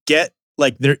 like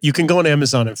you can go on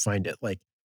Amazon and find it. Like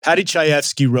Paddy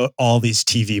Chayefsky wrote all these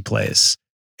TV plays.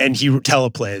 And he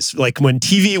teleplays like when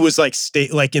TV was like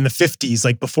in the 50s,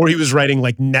 like before he was writing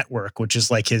like Network, which is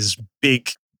like his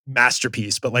big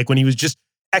masterpiece. But like when he was just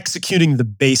executing the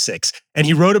basics and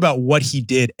he wrote about what he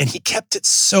did and he kept it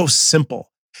so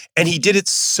simple and he did it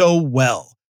so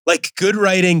well. Like good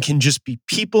writing can just be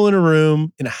people in a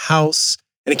room, in a house,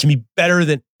 and it can be better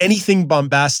than anything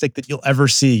bombastic that you'll ever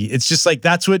see. It's just like,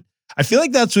 I feel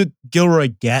like that's what Gilroy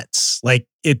gets. Like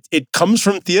it comes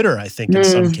from theater, I think, in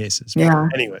some cases.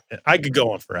 But anyway, I could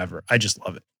go on forever. I just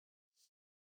love it.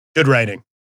 Good writing.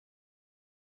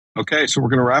 Okay, so we're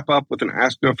going to wrap up with an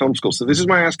Ask No Film School. So this is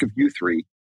my ask of you three.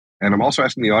 And I'm also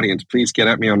asking the audience, please get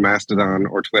at me on Mastodon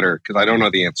or Twitter because I don't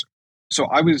know the answer. So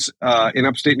I was in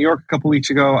upstate New York a couple weeks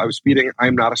ago. I was speeding.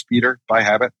 I'm not a speeder by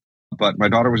habit, but my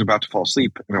daughter was about to fall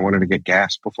asleep and I wanted to get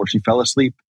gas before she fell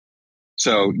asleep.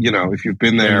 So, if you've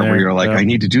been there where you're like, I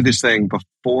need to do this thing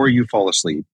before you fall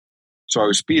asleep. So I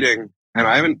was speeding and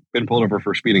I haven't been pulled over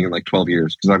for speeding in like 12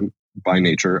 years because I'm by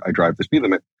nature, I drive the speed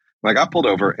limit. And I got pulled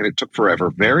over and it took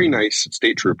forever. Very nice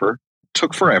state trooper.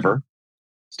 Took forever.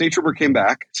 State trooper came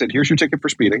back, said, here's your ticket for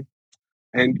speeding.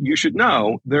 And you should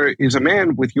know there is a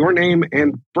man with your name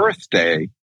and birthday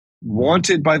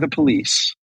wanted by the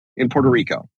police in Puerto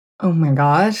Rico. Oh my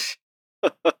gosh.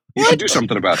 You should do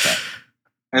something about that.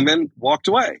 And then walked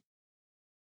away.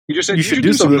 He just said, you should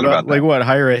do something about that. Like what?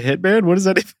 Hire a hitman? What is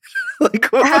that? Like,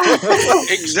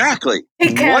 exactly.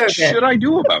 What should I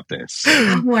do about this?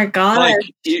 Oh my God.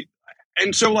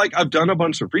 And so I've done a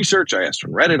bunch of research. I asked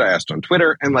on Reddit, I asked on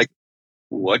Twitter, and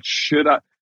what should I?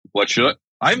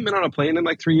 I haven't been on a plane in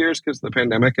 3 years because of the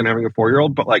pandemic and having a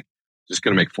 4-year-old, but just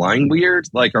going to make flying weird?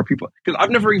 Are people, because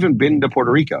I've never even been to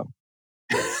Puerto Rico.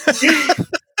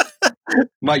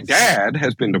 My dad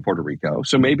has been to Puerto Rico,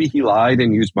 so maybe he lied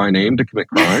and used my name to commit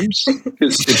crimes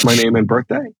because it's my name and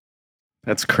birthday.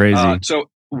 That's crazy. So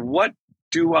what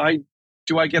do I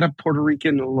get a Puerto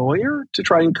Rican lawyer to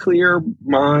try and clear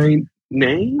my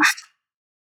name?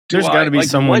 There's got to be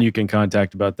someone you can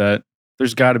contact about that.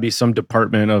 There's got to be some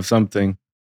department of something.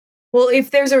 Well,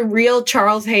 if there's a real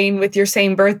Charles Hayne with your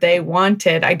same birthday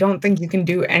wanted, I don't think you can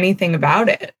do anything about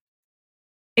it.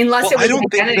 Unless I don't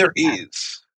think there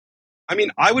is. I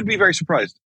mean, I would be very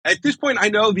surprised. At this point, I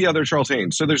know the other Charles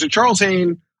Haynes. So there's a Charles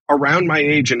Hayne around my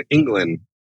age in England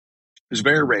who's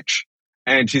very rich.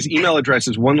 And his email address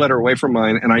is one letter away from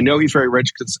mine. And I know he's very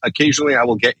rich because occasionally I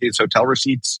will get his hotel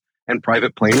receipts and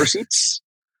private plane receipts.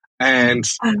 And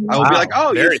I will be like,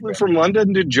 oh, you flew from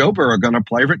London to Joburg on a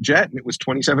private jet. And it was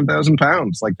 27,000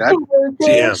 pounds. Like that.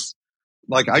 Yes.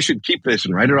 I should keep this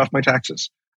and write it off my taxes.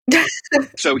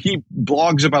 So he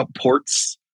blogs about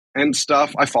ports and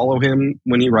stuff. I follow him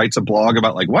when he writes a blog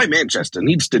about why Manchester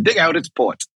needs to dig out its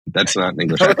port. That's not an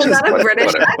English accent. Was that a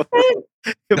British accent?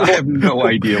 I have no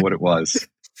idea what it was.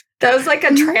 That was like a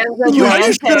Are you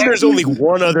transatlantic. sure there's only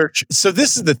one other? So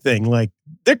this is the thing. Like,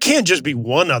 there can't just be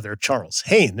one other Charles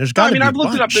Hain. There's got to be I've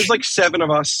looked bunch. it up. There's like 7 of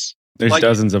us. There's like,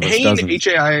 dozens of us. Hain, Dozens.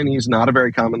 Haine is not a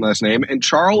very common last name, and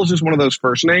Charles is one of those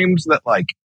first names that like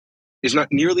is not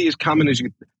nearly as common as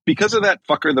you. Because of that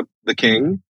fucker, the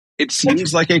king. It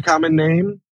seems like a common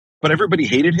name, but everybody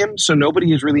hated him, so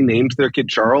nobody has really named their kid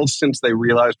Charles since they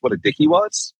realized what a dick he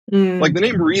was. Like, the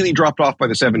name really dropped off by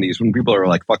the 70s when people are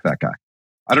like, "Fuck that guy."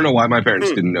 I don't know why my parents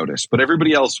didn't notice, but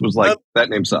everybody else was like, that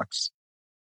name sucks.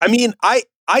 I mean, I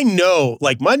know,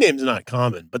 like, my name's not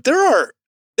common, but there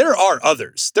are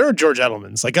others. There are George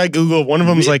Edelmans. Like, I Google, one of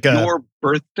them's like your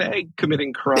birthday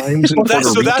committing crimes in Puerto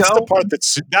Rico. So that's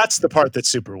the part that's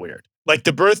super weird. Like,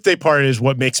 the birthday part is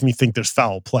what makes me think there's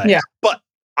foul play. Yeah. But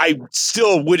I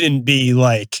still wouldn't be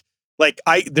like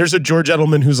there's a George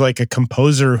Edelman who's like a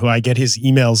composer who I get his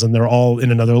emails and they're all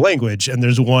in another language. And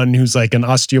there's one who's like an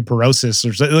osteoporosis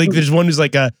or something. Like, there's one who's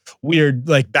like a weird,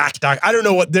 like, back doc. I don't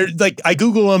know what they're like. I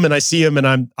Google them and I see them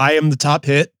and I am the top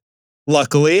hit,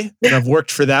 luckily. And I've worked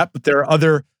for that, but there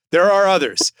are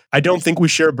others. I don't think we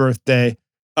share a birthday,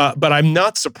 but I'm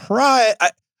not surprised.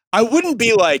 I wouldn't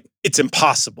be like, it's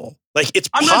impossible. Like,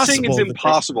 I'm not saying it's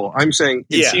impossible. I'm saying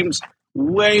it seems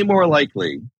way more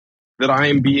likely that I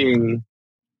am being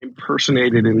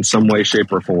impersonated in some way,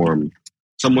 shape, or form.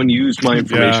 Someone used my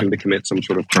information to commit some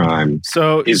sort of crime.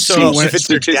 So if it's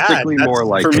statistically more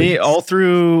likely. For me, all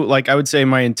through, like, I would say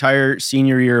my entire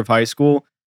senior year of high school,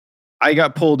 I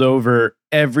got pulled over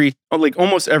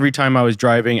almost every time I was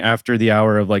driving after the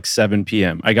hour of like 7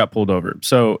 p.m. I got pulled over.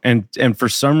 So, and for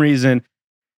some reason,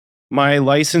 my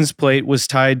license plate was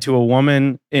tied to a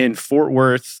woman in Fort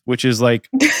Worth, which is like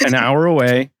an hour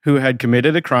away, who had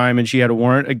committed a crime, and she had a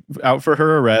warrant out for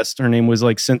her arrest. Her name was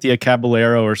like Cynthia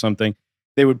Caballero or something.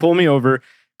 They would pull me over,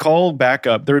 call back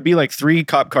up. There would be like 3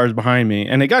 cop cars behind me.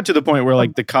 And it got to the point where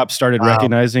like the cops started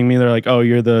recognizing me. They're like, "Oh,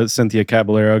 you're the Cynthia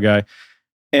Caballero guy."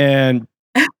 And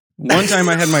one time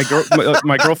I had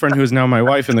my girlfriend, who is now my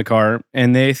wife, in the car,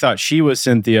 and they thought she was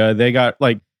Cynthia. They got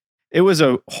like, it was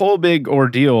a whole big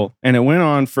ordeal, and it went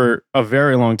on for a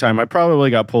very long time. I probably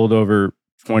got pulled over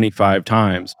 25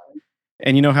 times.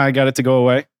 And you know how I got it to go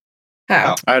away?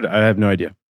 How? I have no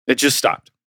idea. It just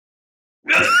stopped.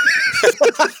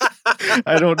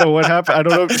 I don't know what happened. I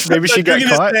don't know. Maybe she got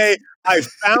caught. I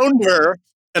found her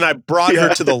and I brought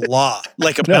her to the law,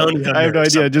 like a bounty hunter. I have no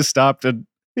idea. I just stopped and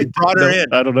brought her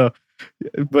in. I don't know.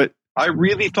 But I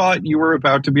really thought you were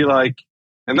about to be like,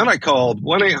 and then I called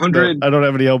 1-800. I don't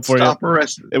have any help for you. Stop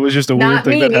arrest. It was just a weird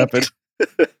thing that happened.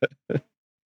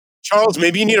 Charles,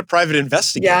 maybe you need a private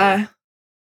investigator. Yeah.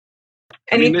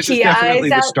 Any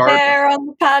PIs out there on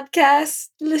the podcast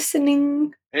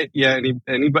listening? Yeah,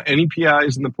 any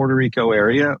PIs in the Puerto Rico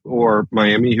area or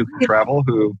Miami who can travel,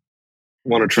 who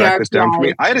want to track this down for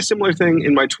me. I had a similar thing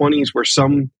in my 20s where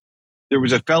there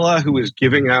was a fella who was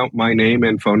giving out my name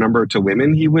and phone number to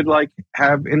women he would like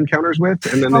have encounters with,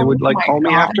 and then they would like call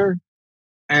me after.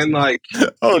 And like,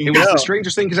 it was the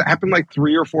strangest thing because it happened like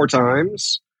 3 or 4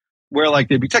 times where like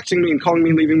they'd be texting me and calling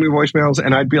me and leaving me voicemails,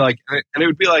 and I'd be like, and it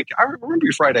would be like, I remember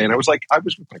you Friday, and I was like, I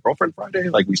was with my girlfriend Friday,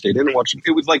 like we stayed in and watched.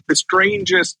 It was like the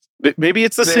strangest. Maybe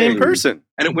it's the same person,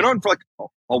 and it went on for like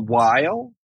a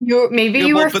while. But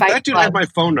that dude had my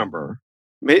phone number.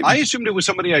 Maybe. I assumed it was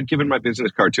somebody I'd given my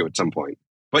business card to at some point,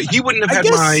 but he wouldn't have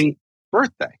had my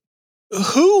birthday.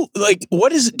 Who, like,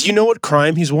 what is it? Do you know what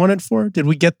crime he's wanted for? Did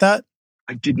we get that?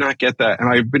 I did not get that.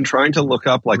 And I've been trying to look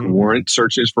up like warrant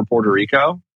searches for Puerto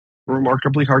Rico.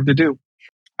 Remarkably hard to do.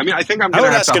 I mean, I think I'm going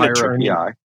to have to hire a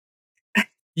PI.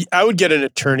 I would get an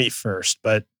attorney first,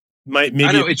 but maybe.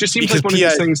 I know, it just seems like one of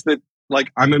these things that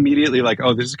like, I'm immediately like,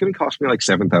 oh, this is going to cost me like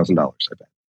 $7,000, I bet.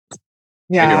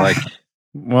 Yeah. And you're like,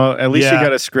 well, at least you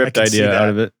got a script idea out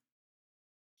of it.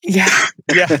 Yeah.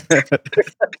 Yeah.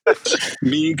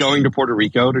 Me going to Puerto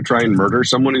Rico to try and murder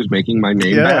someone who's making my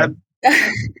name bad.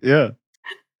 Yeah.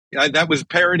 That was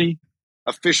parody,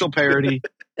 official parody.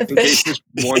 In case this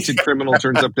wanted criminal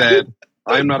turns up dead,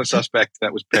 I am not a suspect.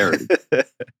 That was parody.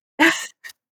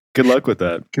 Good luck with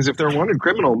that. Because if they're a wanted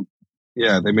criminal,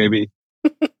 they may be.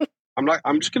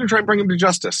 I'm just going to try and bring him to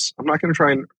justice. I'm not going to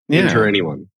try and injure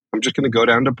anyone. I'm just going to go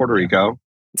down to Puerto Rico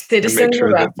and make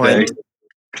sure that they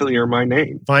clear my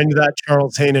name. Find that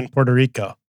Charles Hain in Puerto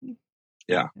Rico.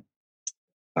 Yeah.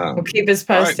 We'll keep us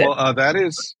posted. All right, well, that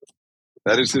is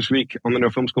this week on the No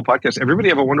Film School podcast. Everybody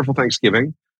have a wonderful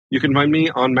Thanksgiving. You can find me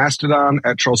on Mastodon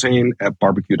at Charles Hain at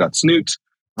barbecue.snoot.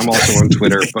 I'm also on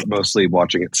Twitter, but mostly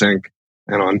watching it sink,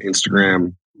 and on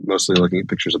Instagram, mostly looking at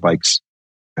pictures of bikes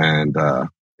and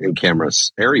in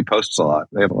cameras. Ari posts a lot.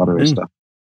 They have a lot of new stuff.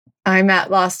 I'm at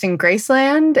Lost in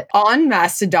Graceland on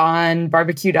Mastodon,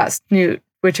 barbecue.snoot,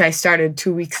 which I started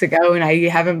 2 weeks ago and I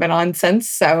haven't been on since.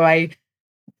 So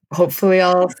hopefully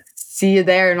I'll see you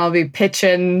there and I'll be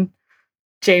pitching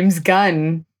James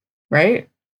Gunn, right?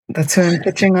 That's who I'm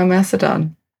pitching on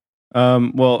Mastodon.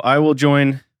 Well, I will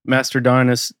join Mastodon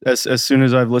as soon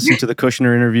as I've listened to the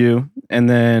Kushner interview. And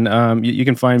then you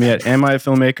can find me at Am I a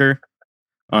Filmmaker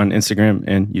on Instagram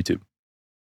and YouTube.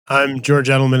 I'm George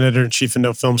Edelman, editor-in-chief of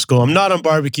No Film School. I'm not on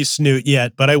Barbecue Snoot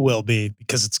yet, but I will be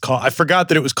because I forgot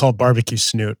that it was called Barbecue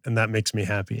Snoot, and that makes me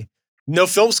happy.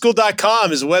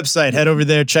 NoFilmSchool.com is a website. Head over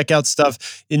there, check out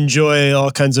stuff, enjoy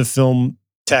all kinds of film,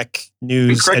 tech,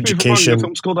 news, education.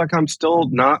 NoFilmSchool.com still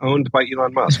not owned by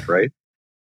Elon Musk, right?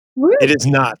 It is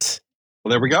not.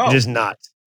 Well, there we go. It is not.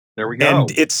 There we go.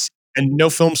 And No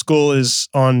Film School is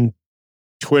on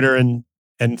Twitter and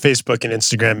Facebook and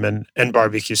Instagram and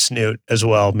Barbecue Snoot as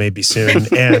well, maybe soon.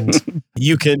 And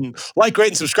you can like, rate,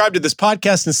 and subscribe to this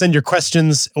podcast and send your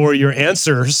questions or your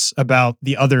answers about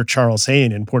the other Charles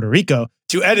Haine in Puerto Rico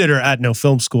to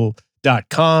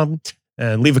editor@nofilmschool.com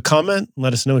and leave a comment.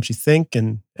 Let us know what you think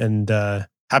and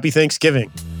happy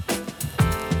Thanksgiving.